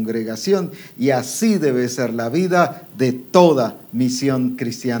la congregación y así debe ser la vida de toda Misión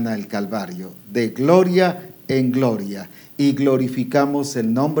Cristiana del Calvario, de gloria en gloria. Y glorificamos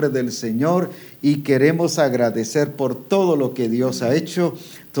el nombre del Señor y queremos agradecer por todo lo que Dios ha hecho.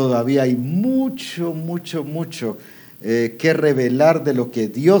 Todavía hay mucho que revelar de lo que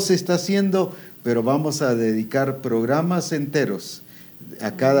Dios está haciendo, pero vamos a dedicar programas enteros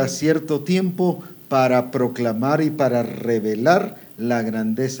a cada cierto tiempo para proclamar y para revelar la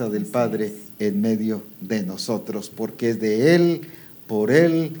grandeza del Padre en medio de nosotros, porque es de Él, por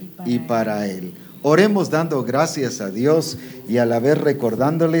Él y para Él. Oremos dando gracias a Dios y a la vez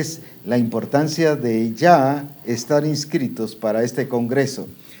recordándoles la importancia de ya estar inscritos para este congreso.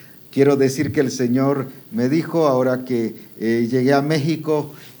 Quiero decir que el Señor me dijo, ahora que llegué a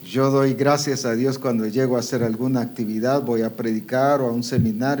México, yo doy gracias a Dios cuando llego a hacer alguna actividad, voy a predicar o a un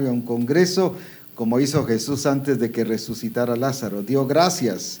seminario, a un congreso, como hizo Jesús antes de que resucitara a Lázaro. Dio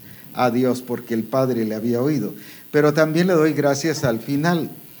gracias a Dios porque el Padre le había oído. Pero también le doy gracias al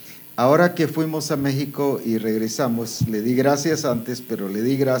final. Ahora que fuimos a México y regresamos, le di gracias antes, pero le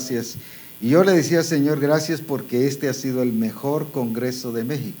di gracias. Y yo le decía, Señor, gracias porque este ha sido el mejor congreso de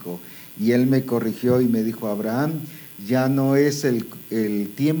México. Y Él me corrigió y me dijo, Abraham, ya no es el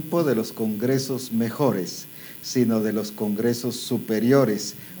tiempo de los congresos mejores, sino de los congresos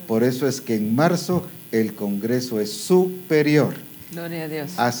superiores. Por eso es que en marzo el congreso es superior. Gloria a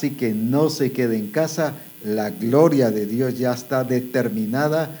Dios. Así que no se quede en casa, la gloria de Dios ya está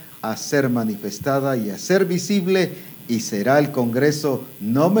determinada a ser manifestada y a ser visible, y será el congreso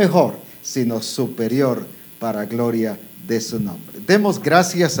no mejor, sino superior para gloria de su nombre. Demos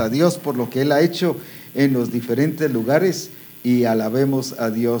gracias a Dios por lo que Él ha hecho en los diferentes lugares y alabemos a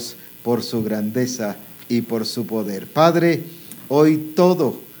Dios por su grandeza y por su poder. Padre, hoy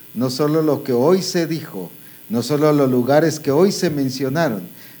todo, no solo lo que hoy se dijo, no solo los lugares que hoy se mencionaron,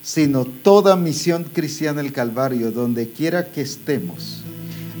 sino toda Misión Cristiana el Calvario, donde quiera que estemos,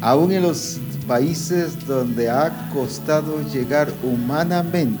 aún en los países donde ha costado llegar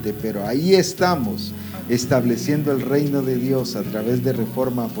humanamente, pero ahí estamos, estableciendo el reino de Dios a través de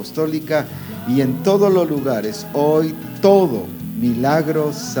Reforma Apostólica, y en todos los lugares, hoy todo,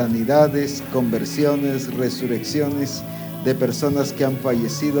 milagros, sanidades, conversiones, resurrecciones de personas que han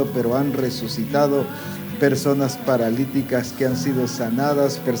fallecido pero han resucitado, personas paralíticas que han sido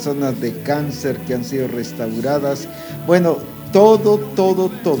sanadas, personas de cáncer que han sido restauradas. Bueno, todo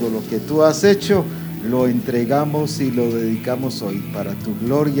lo que tú has hecho, lo entregamos y lo dedicamos hoy para tu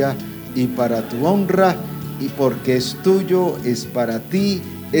gloria y para tu honra, y porque es tuyo, es para ti,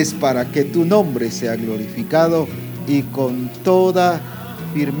 es para que tu nombre sea glorificado, y con toda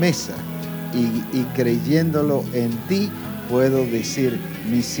firmeza y creyéndolo en ti, puedo decir,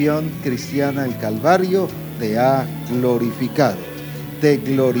 Misión Cristiana el Calvario te ha glorificado, te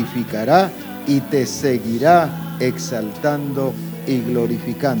glorificará y te seguirá exaltando y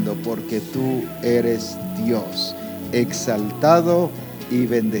glorificando, porque tú eres Dios. Exaltado y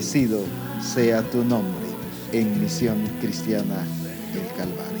bendecido sea tu nombre en Misión Cristiana el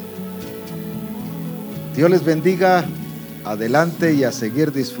Calvario. Dios les bendiga. Adelante y a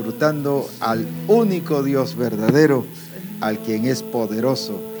seguir disfrutando al único Dios verdadero, al quien es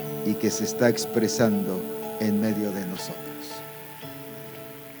poderoso y que se está expresando en medio de nosotros.